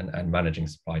managing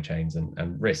supply chains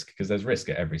and risk, because there's risk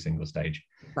at every single stage.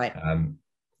 Right.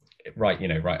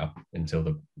 Right up until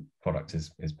the product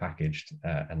is packaged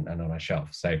and on a shelf.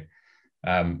 So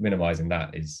minimizing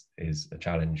that is a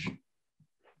challenge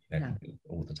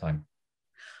all the time.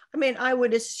 I mean, I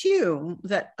would assume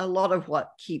that a lot of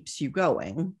what keeps you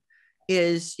going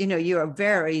is, you're a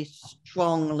very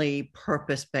strongly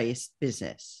purpose-based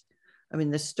business. I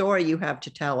mean, the story you have to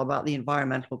tell about the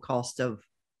environmental cost of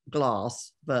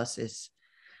glass versus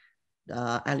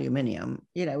aluminium,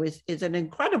 is an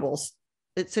incredible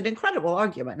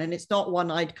argument, and it's not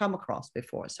one I'd come across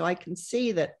before. So I can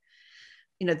see that,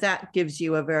 that gives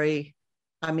you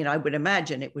I would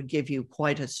imagine it would give you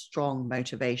quite a strong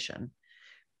motivation.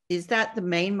 Is that the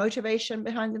main motivation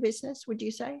behind the business, would you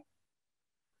say?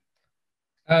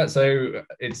 So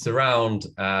it's around,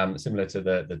 similar to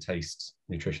the taste,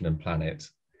 nutrition and planet.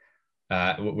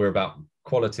 We're about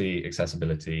quality,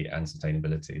 accessibility and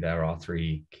sustainability. There are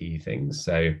three key things.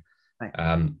 So,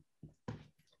 right.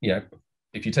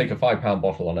 If you take a £5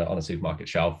 bottle on a supermarket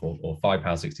shelf, or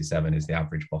 £5.67 is the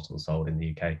average bottle sold in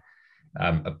the UK,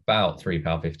 about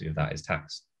 £3.50 of that is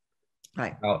tax.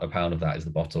 Right. About £1 of that is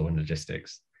the bottle and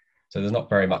logistics. So there's not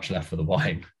very much left for the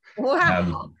wine.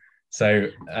 Wow.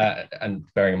 And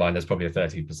bearing in mind, there's probably a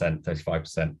 30%,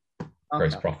 35%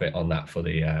 gross profit on that for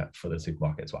the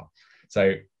supermarket as well.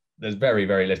 So there's very,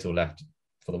 very little left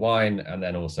for the wine, and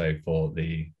then also for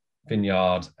the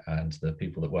vineyard and the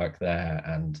people that work there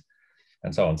and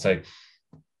so on. So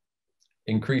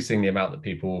increasing the amount that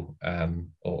people,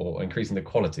 or increasing the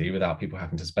quality without people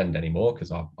having to spend any more,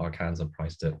 because our cans are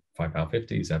priced at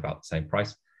 £5.50, so about the same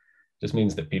price, just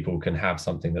means that people can have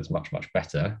something that's much, much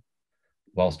better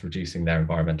whilst reducing their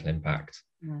environmental impact,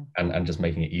 and just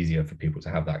making it easier for people to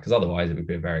have that. Because otherwise it would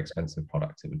be a very expensive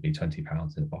product. It would be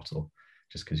 £20 in a bottle,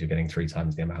 just because you're getting 3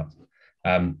 times the amount.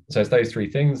 So it's those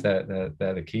three things. They're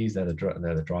the keys. They're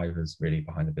the drivers really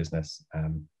behind the business,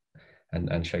 and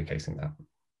showcasing that.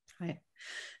 Right.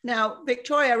 Now,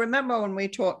 Victoria, I remember when we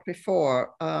talked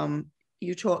before,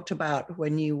 you talked about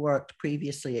when you worked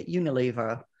previously at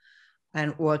Unilever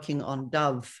and working on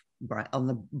Dove, on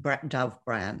the Dove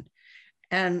brand.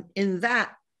 And in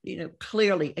that,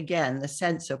 clearly, again, the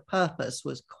sense of purpose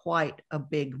was quite a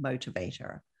big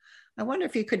motivator. I wonder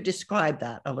if you could describe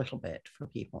that a little bit for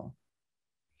people.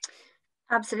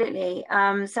 Absolutely. So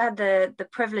I had the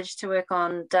privilege to work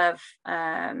on Dove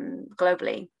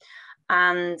globally.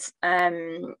 And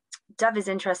Dove is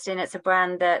interesting. It's a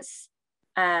brand that's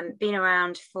been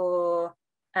around for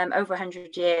over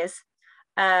 100 years.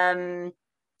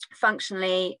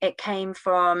 Functionally, it came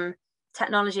from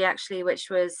technology, actually, which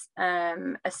was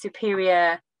a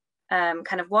superior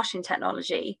kind of washing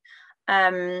technology.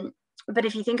 But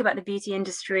if you think about the beauty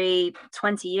industry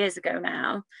 20 years ago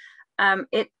now,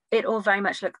 it all very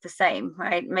much looked the same,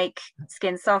 right? Make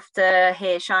skin softer,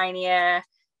 hair shinier,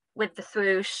 with the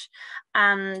swoosh.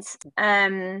 And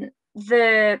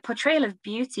the portrayal of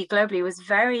beauty globally was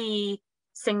very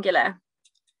singular.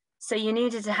 So you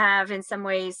needed to have, in some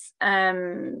ways,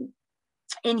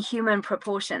 inhuman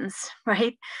proportions,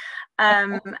 right?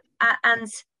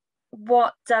 And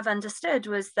what Dove understood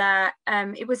was that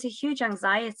it was a huge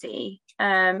anxiety.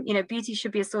 Beauty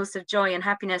should be a source of joy and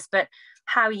happiness, but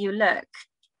how you look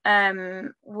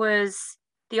was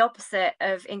the opposite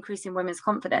of increasing women's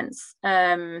confidence.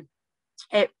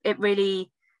 It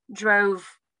really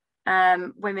drove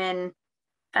women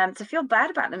to feel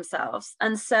bad about themselves.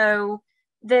 And so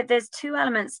there's two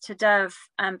elements to Dove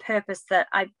purpose that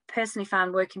I personally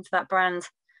found working for that brand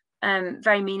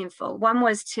very meaningful. One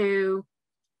was to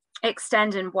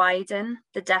extend and widen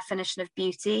the definition of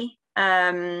beauty.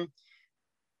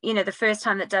 you know, the first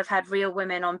time that Dove had real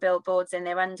women on billboards in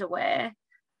their underwear,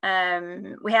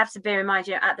 we have to bear in mind,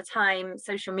 you know, at the time,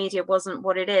 social media wasn't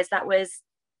what it is. That was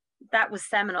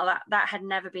seminal. That had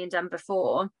never been done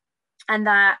before. And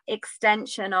that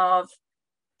extension of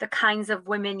the kinds of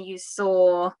women you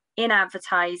saw in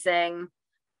advertising,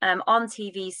 on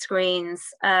TV screens,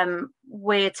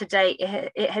 where to date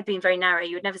it had been very narrow.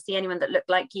 You would never see anyone that looked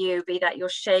like you, be that your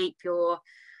shape, your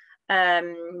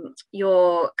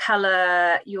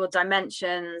color, your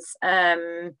dimensions.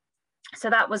 So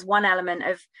that was one element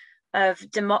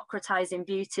of democratizing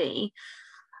beauty.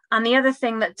 And the other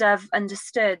thing that Dove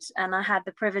understood, and I had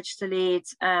the privilege to lead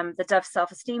the Dove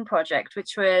Self-Esteem Project,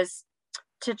 which was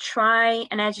to try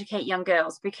and educate young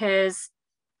girls, because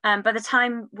by the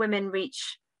time women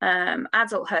reach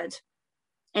adulthood,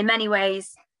 in many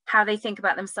ways, how they think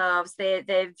about themselves,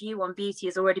 their view on beauty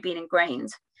has already been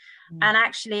ingrained. And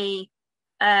actually,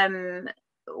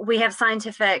 we have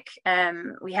scientific,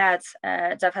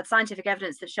 Dove had scientific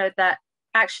evidence that showed that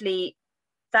actually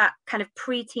that kind of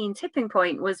preteen tipping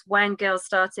point was when girls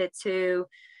started to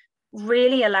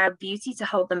really allow beauty to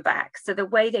hold them back. So the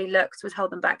way they looked would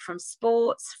hold them back from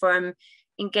sports, from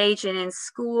engaging in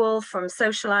school, from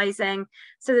socializing.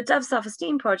 So the Dove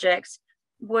Self-Esteem Project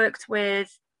worked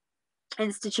with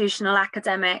institutional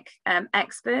academic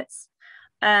experts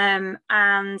and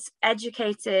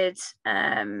educated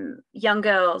young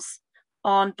girls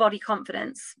on body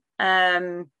confidence.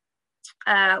 We'd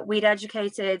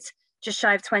educated just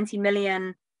shy of 20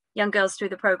 million young girls through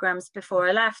the programs before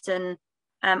I left, and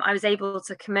I was able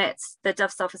to commit the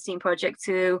Dove Self-Esteem Project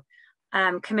to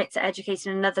commit to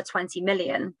educating another 20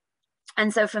 million.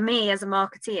 And so for me as a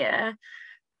marketeer,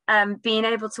 being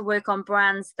able to work on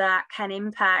brands that can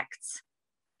impact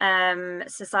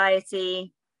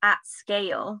society at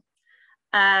scale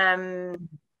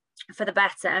for the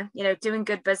better, you know, doing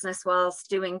good business whilst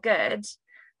doing good,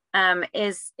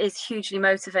 is hugely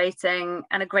motivating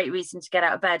and a great reason to get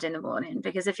out of bed in the morning.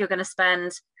 Because if you're going to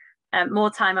spend more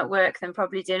time at work than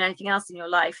probably doing anything else in your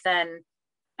life, then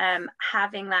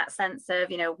having that sense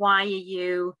of, you know, why are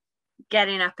you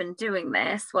getting up and doing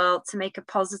this? Well, to make a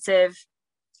positive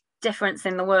difference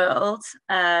in the world.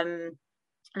 And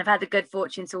I've had the good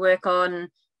fortune to work on,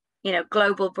 you know,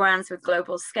 global brands with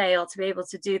global scale, to be able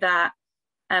to do that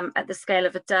at the scale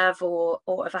of a Dove or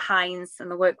of a Heinz,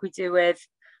 and the work we do with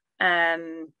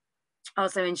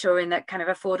also ensuring that kind of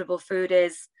affordable food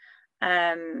is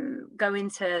going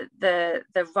to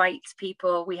the right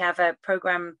people. We have a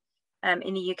program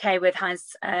in the UK with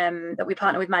Heinz that we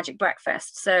partner with Magic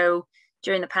Breakfast. So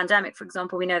during the pandemic, for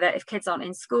example, we know that if kids aren't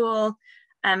in school,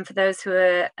 for those who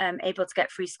are able to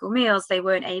get free school meals, they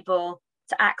weren't able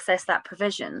to access that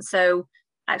provision. So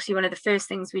actually one of the first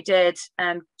things we did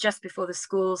just before the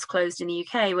schools closed in the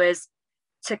UK was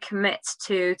to commit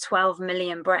to 12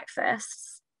 million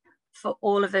breakfasts for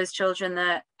all of those children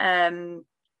that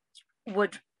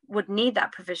would need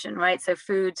that provision, right? So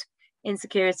food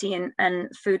insecurity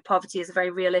and food poverty is a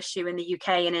very real issue in the UK,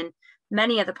 and in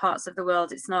many other parts of the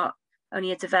world. It's not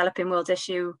only a developing world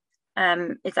issue,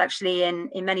 it's actually in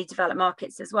many developed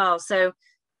markets as well. So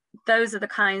those are the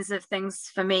kinds of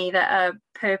things for me that are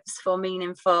purposeful,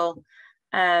 meaningful,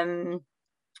 and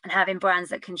having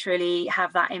brands that can truly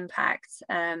have that impact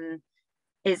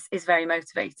is very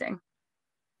motivating.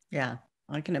 Yeah,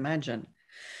 I can imagine.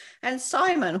 And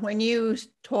Simon, when you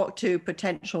talk to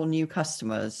potential new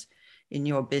customers in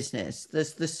your business,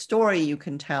 there's the story you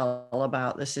can tell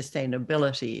about the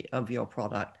sustainability of your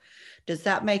product. Does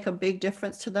that make a big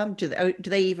difference to them? Do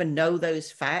they even know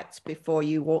those facts before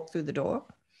you walk through the door?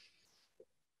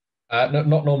 No,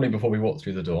 not normally before we walk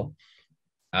through the door,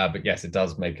 but yes, it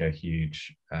does make a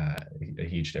huge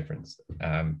difference.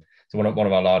 So one of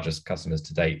our largest customers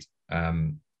to date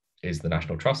is the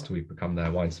National Trust. We've become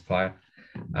their wine supplier,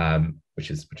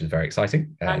 which is very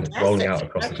exciting, and it's rolling out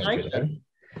across the country at the moment.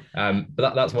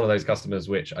 But that's one of those customers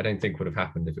which I don't think would have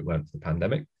happened if it weren't for the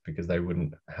pandemic, because they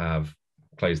wouldn't have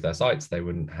closed their sites, they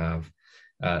wouldn't have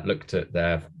looked at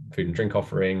their food and drink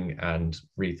offering and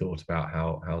rethought about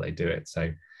how they do it.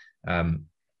 So that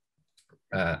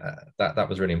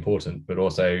was really important. But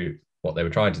also what they were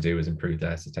trying to do was improve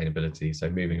their sustainability, so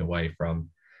moving away from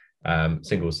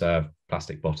single serve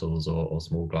plastic bottles or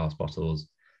small glass bottles,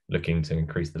 looking to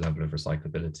increase the level of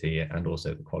recyclability and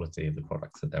also the quality of the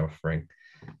products that they're offering.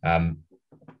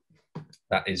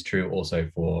 That is true also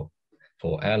for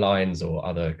airlines or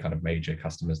other kind of major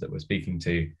customers that we're speaking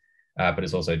to, but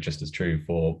it's also just as true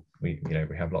for we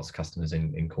have lots of customers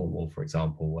in Cornwall, for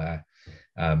example, where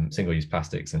single-use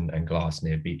plastics and glass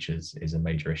near beaches is a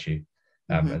major issue.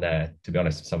 And they're, to be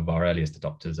honest, some of our earliest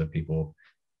adopters are people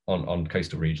on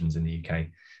coastal regions in the UK.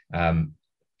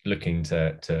 looking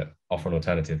to offer an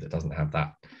alternative that doesn't have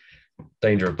that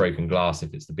danger of broken glass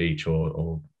if it's the beach,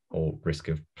 or risk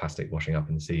of plastic washing up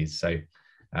in the seas. So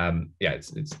yeah,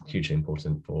 it's hugely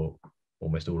important for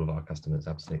almost all of our customers.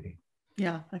 Absolutely.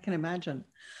 Yeah, I can imagine.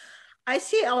 I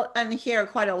see and hear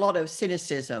quite a lot of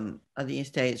cynicism these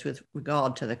days with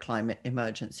regard to the climate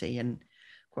emergency. And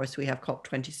of course, we have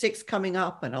COP26 coming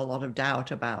up and a lot of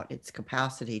doubt about its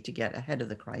capacity to get ahead of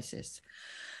the crisis.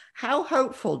 How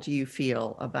hopeful do you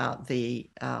feel about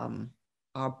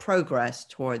our progress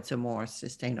towards a more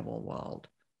sustainable world,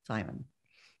 Simon?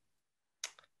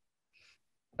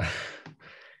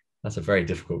 That's a very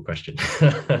difficult question.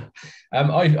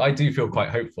 I do feel quite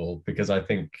hopeful, because I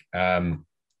think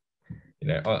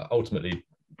ultimately,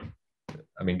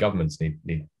 I mean, governments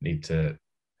need to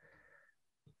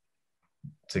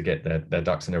get their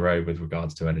ducks in a row with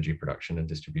regards to energy production and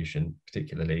distribution,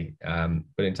 particularly.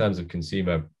 But in terms of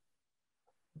consumer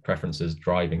preferences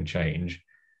driving change,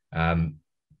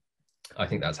 I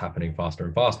think that's happening faster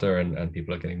and faster, and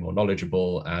people are getting more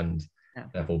knowledgeable, and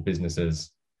therefore businesses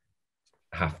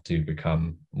have to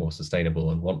become more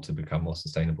sustainable and want to become more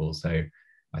sustainable. So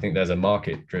I think there's a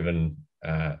market-driven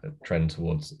trend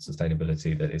towards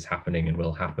sustainability that is happening and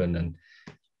will happen, and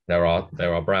there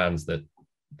are brands that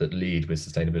lead with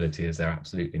sustainability as their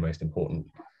absolutely most important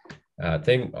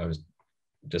thing. I was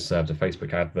just served a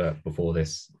Facebook advert before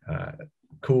this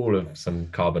call of some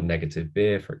carbon negative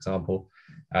beer, for example.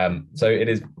 So it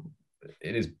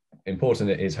is important,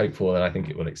 it is hopeful, and I think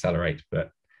it will accelerate,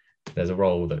 but there's a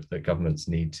role that governments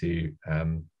need to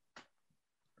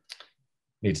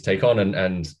take on,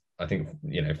 and I think,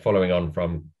 following on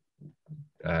from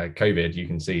COVID, you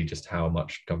can see just how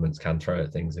much governments can throw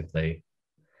at things if they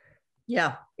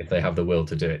have the will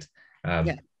to do it.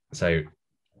 So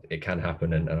it can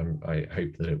happen, and I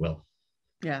hope that it will.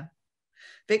 Yeah.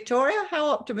 Victoria,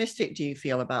 how optimistic do you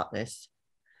feel about this?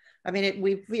 I mean,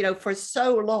 we've, for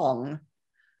so long,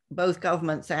 both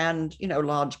governments and,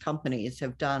 large companies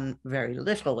have done very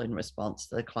little in response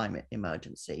to the climate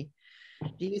emergency.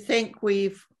 Do you think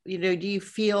do you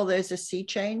feel there's a sea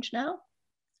change now?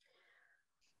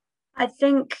 I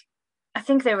think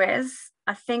there is.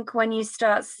 I think when you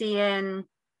start seeing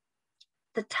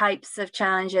the types of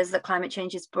challenges that climate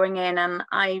change is bringing, and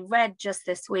I read just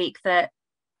this week that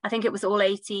I think it was all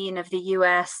 18 of the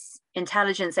US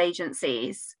intelligence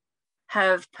agencies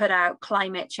have put out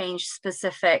climate change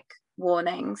specific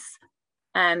warnings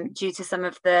due to some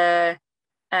of the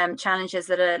challenges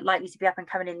that are likely to be up and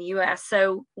coming in the US.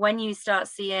 So when you start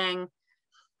seeing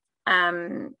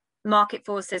market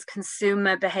forces,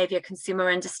 consumer behavior, consumer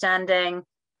understanding,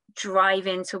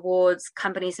 driving towards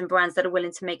companies and brands that are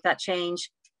willing to make that change,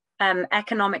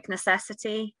 economic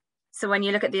necessity. So when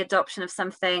you look at the adoption of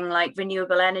something like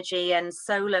renewable energy, and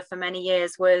solar for many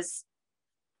years was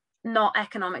not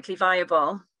economically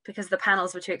viable because the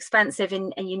panels were too expensive,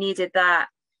 and you needed that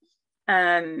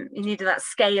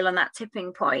scale and that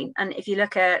tipping point. And if you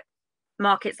look at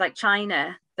markets like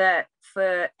China, that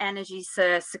for energy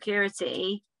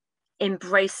security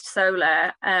embraced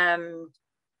solar.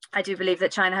 I do believe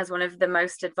that China has one of the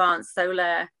most advanced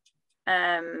solar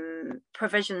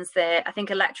provisions there. I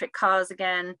think electric cars,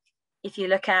 again, if you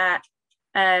look at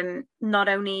not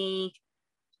only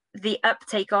the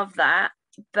uptake of that,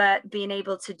 but being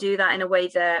able to do that in a way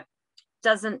that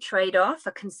doesn't trade off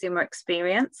a consumer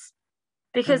experience.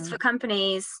 Because for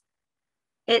companies,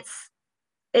 it's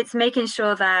making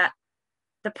sure that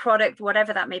the product,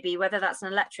 whatever that may be, whether that's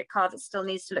an electric car that still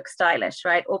needs to look stylish,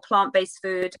 right, or plant-based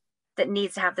food that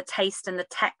needs to have the taste and the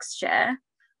texture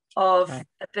of a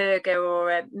burger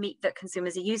or a meat that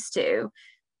consumers are used to.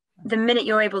 The minute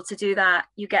you're able to do that,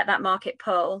 you get that market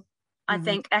pull. I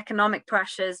think economic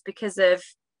pressures because of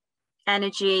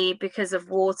energy, because of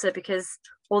water, because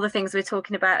all the things we're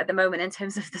talking about at the moment in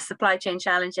terms of the supply chain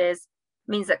challenges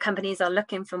means that companies are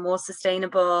looking for more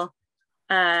sustainable,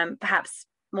 perhaps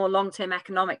more long-term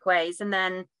economic ways. And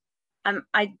then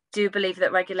I do believe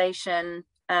that regulation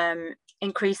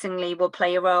increasingly will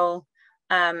play a role,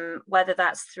 whether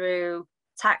that's through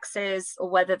taxes or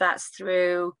whether that's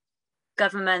through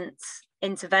government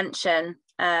intervention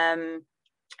in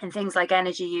things like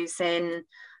energy use in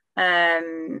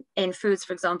foods,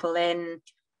 for example, in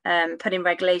putting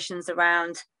regulations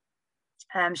around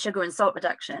sugar and salt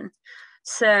reduction.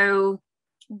 So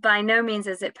by no means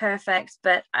is it perfect,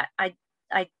 but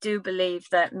I do believe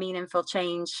that meaningful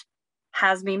change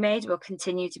has been made, will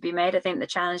continue to be made. I think the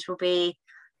challenge will be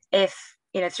if,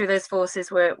 through those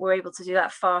forces we're able to do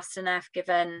that fast enough,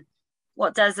 given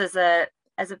what does as a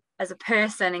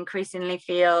person increasingly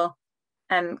feel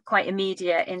quite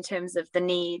immediate in terms of the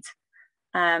need.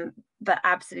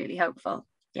 absolutely hopeful.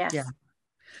 Yes.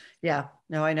 Yeah.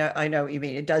 No, I know what you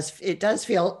mean. It does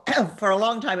feel for a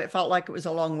long time it felt like it was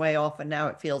a long way off, and now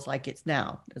it feels like it's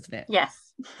now, doesn't it?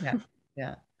 Yes. Yeah.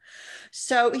 Yeah.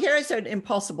 So here is an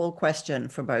impossible question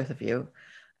for both of you.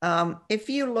 If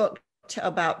you look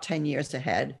about 10 years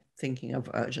ahead, thinking of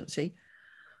urgency,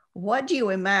 what do you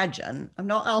imagine? I'm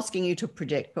not asking you to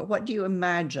predict, but what do you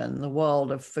imagine the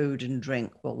world of food and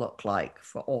drink will look like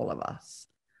for all of us?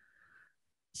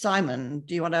 Simon,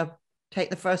 do you want to take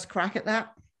the first crack at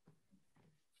that?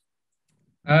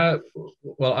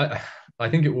 Well, I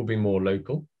think it will be more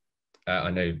local.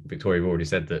 I know Victoria already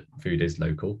said that food is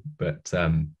local, but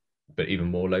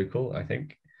even more local, I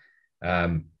think.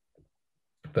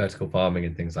 Vertical farming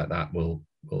and things like that will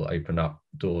open up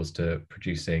doors to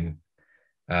producing,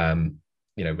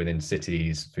 within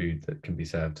cities, food that can be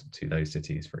served to those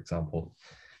cities, for example.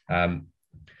 So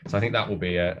I think that will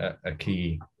be a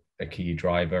key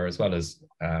driver, as well as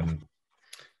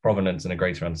provenance and a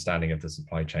greater understanding of the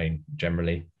supply chain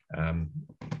generally.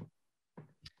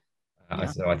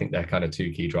 So I think they're kind of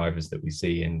two key drivers that we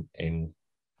see in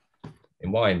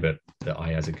wine, but that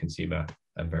I, as a consumer,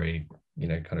 am very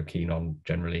kind of keen on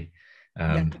generally.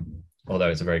 Although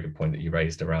it's a very good point that you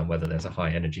raised around whether there's a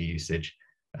high energy usage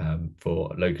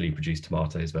for locally produced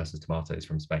tomatoes versus tomatoes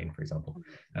from Spain, for example.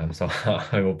 So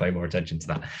I will pay more attention to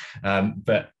that.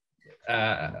 But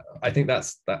I think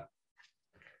that's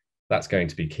going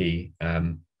to be key,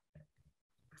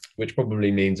 which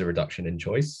probably means a reduction in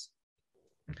choice,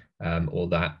 or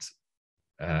that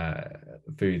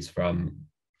foods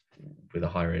with a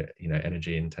higher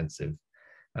energy intensive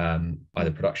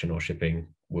either production or shipping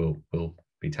will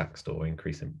be taxed or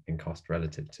increase in cost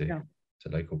relative to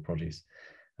local produce.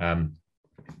 And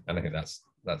I think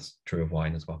that's true of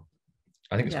wine as well.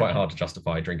 I think it's quite hard to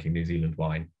justify drinking New Zealand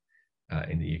wine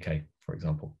in the UK, for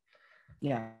example.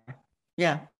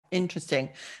 Yeah, interesting.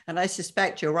 And I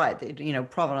suspect you're right that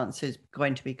provenance is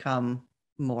going to become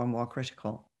more and more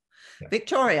critical. Yeah.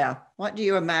 Victoria, what do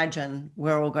you imagine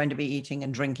we're all going to be eating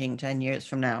and drinking 10 years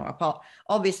from now?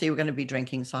 Obviously, we're going to be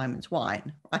drinking Simon's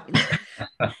wine, right?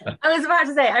 I was about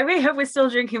to say, I really hope we're still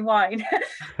drinking wine.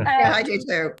 Yeah, I do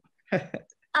too.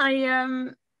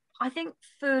 I think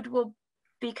food will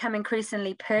become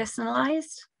increasingly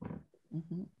personalized.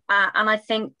 Mm-hmm. And I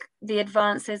think the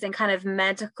advances in kind of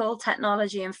medical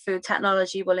technology and food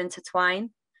technology will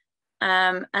intertwine.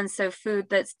 And so food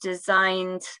that's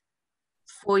designed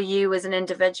for you as an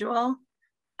individual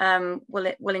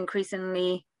will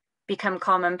increasingly become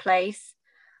commonplace.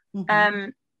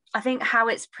 Mm-hmm. I think how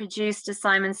it's produced, as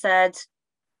Simon said,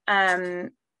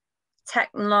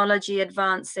 technology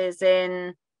advances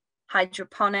in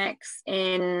hydroponics,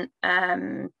 in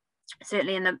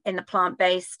certainly in the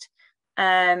plant-based,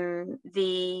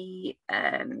 the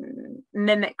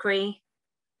mimicry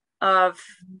of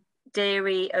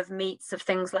dairy, of meats, of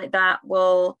things like that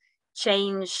will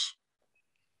change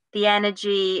the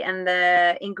energy and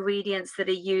the ingredients that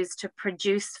are used to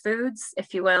produce foods,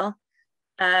 if you will,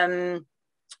 and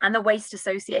the waste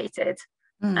associated.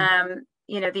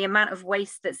 The amount of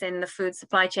waste that's in the food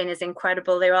supply chain is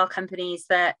incredible. There are companies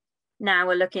that now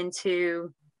are looking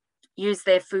to use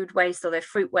their food waste or their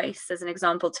fruit waste, as an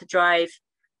example, to drive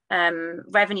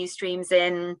revenue streams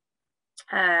in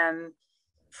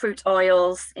fruit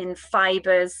oils, in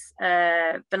fibers,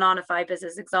 banana fibers,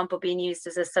 as an example, being used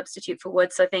as a substitute for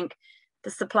wood. So I think the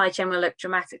supply chain will look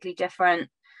dramatically different.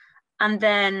 And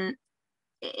then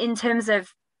in terms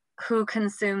of who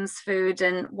consumes food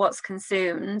and what's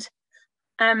consumed,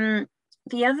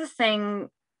 the other thing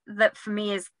that for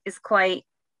me is quite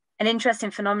an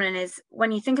interesting phenomenon is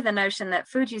when you think of the notion that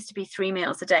food used to be 3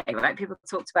 meals a day, right? People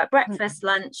talked about breakfast,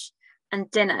 lunch,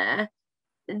 and dinner.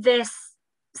 This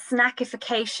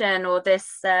snackification or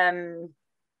this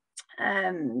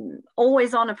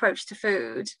always on approach to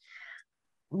food,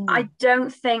 I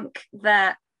don't think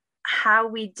that how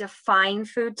we define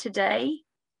food today,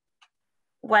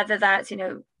 whether that's,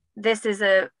 this is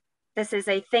a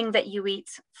thing that you eat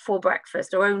for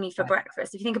breakfast or only for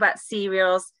breakfast. If you think about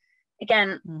cereals,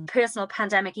 again, personal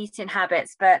pandemic eating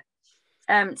habits, but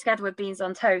together with beans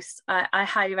on toast, I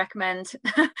highly recommend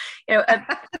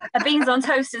a beans on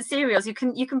toast and cereals. You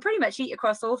can pretty much eat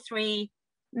across all 3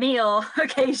 meal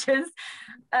occasions,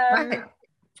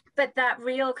 but that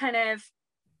real kind of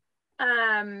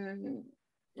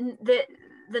the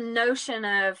notion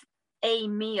of a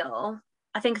meal,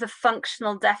 I think the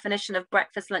functional definition of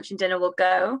breakfast, lunch, and dinner will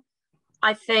go.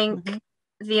 I think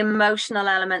the emotional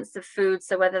elements of food,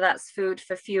 so whether that's food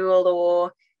for fuel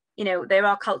or, there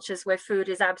are cultures where food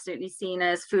is absolutely seen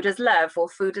as food as love or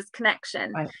food as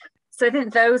connection. Right. So I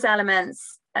think those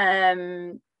elements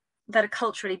that are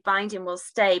culturally binding will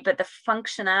stay, but the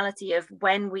functionality of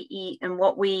when we eat and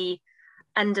what we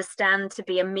understand to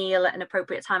be a meal at an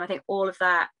appropriate time, I think all of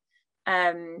that,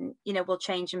 will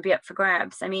change and be up for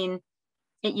grabs. I mean,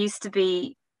 it used to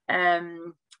be,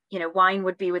 wine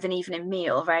would be with an evening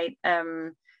meal, right?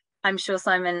 I'm sure,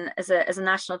 Simon, as a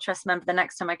National Trust member, the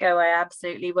next time I go, I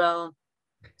absolutely will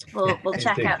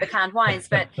check out the canned wines.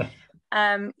 But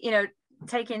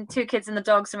taking 2 kids and the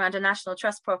dogs around a National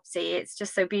Trust property, it's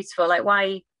just so beautiful. Like,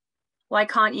 why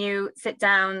can't you sit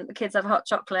down, the kids have hot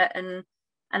chocolate and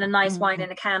a nice wine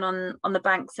in a can on the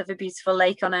banks of a beautiful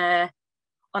lake on a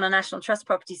National Trust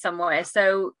property somewhere?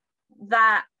 So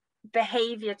that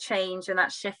behavior change and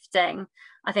that shifting,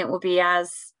 I think, will be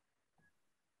as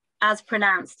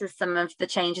pronounced as some of the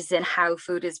changes in how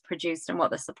food is produced and what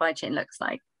the supply chain looks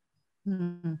like.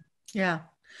 Yeah,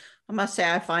 I must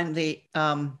say I find the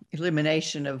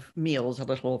elimination of meals a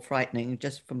little frightening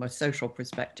just from a social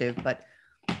perspective, but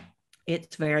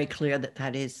it's very clear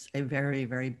that is a very,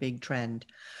 very big trend.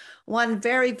 One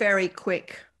very, very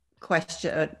quick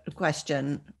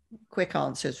question, quick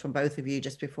answers from both of you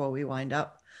just before we wind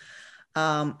up.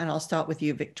 And I'll start with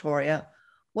you, Victoria.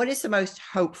 What is the most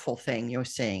hopeful thing you're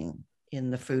seeing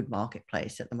in the food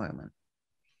marketplace at the moment?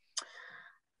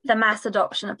 The mass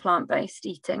adoption of plant-based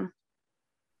eating.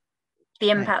 The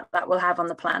impact that will have on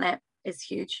the planet is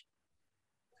huge.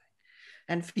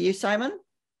 And for you, Simon?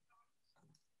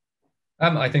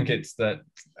 I think it's that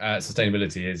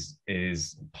sustainability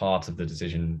is part of the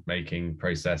decision-making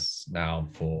process now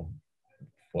for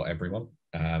everyone,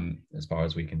 as far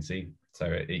as we can see. So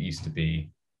it used to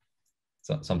be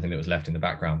something that was left in the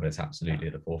background, but it's absolutely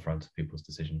at the forefront of people's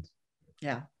decisions.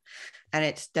 Yeah, and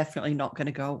it's definitely not going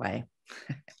to go away.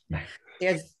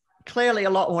 There's clearly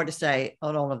a lot more to say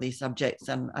on all of these subjects,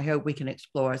 and I hope we can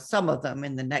explore some of them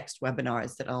in the next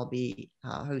webinars that I'll be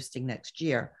hosting next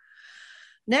year.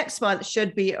 Next month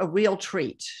should be a real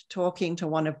treat, talking to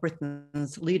one of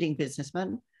Britain's leading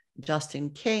businessmen,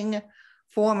 Justin King,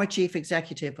 former chief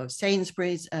executive of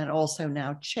Sainsbury's and also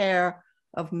now chair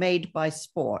of Made by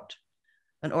Sport,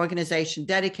 an organization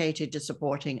dedicated to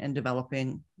supporting and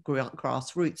developing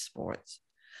grassroots sports.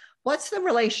 What's the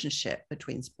relationship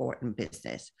between sport and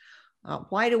business?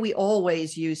 Why do we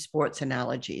always use sports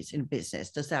analogies in business?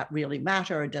 Does that really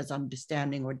matter? Or does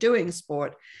understanding or doing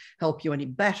sport help you any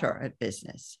better at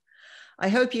business? I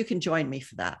hope you can join me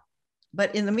for that.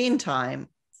 But in the meantime,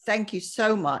 thank you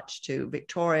so much to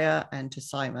Victoria and to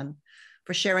Simon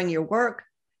for sharing your work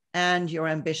and your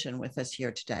ambition with us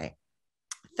here today.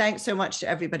 Thanks so much to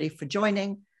everybody for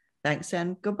joining. Thanks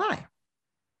and goodbye.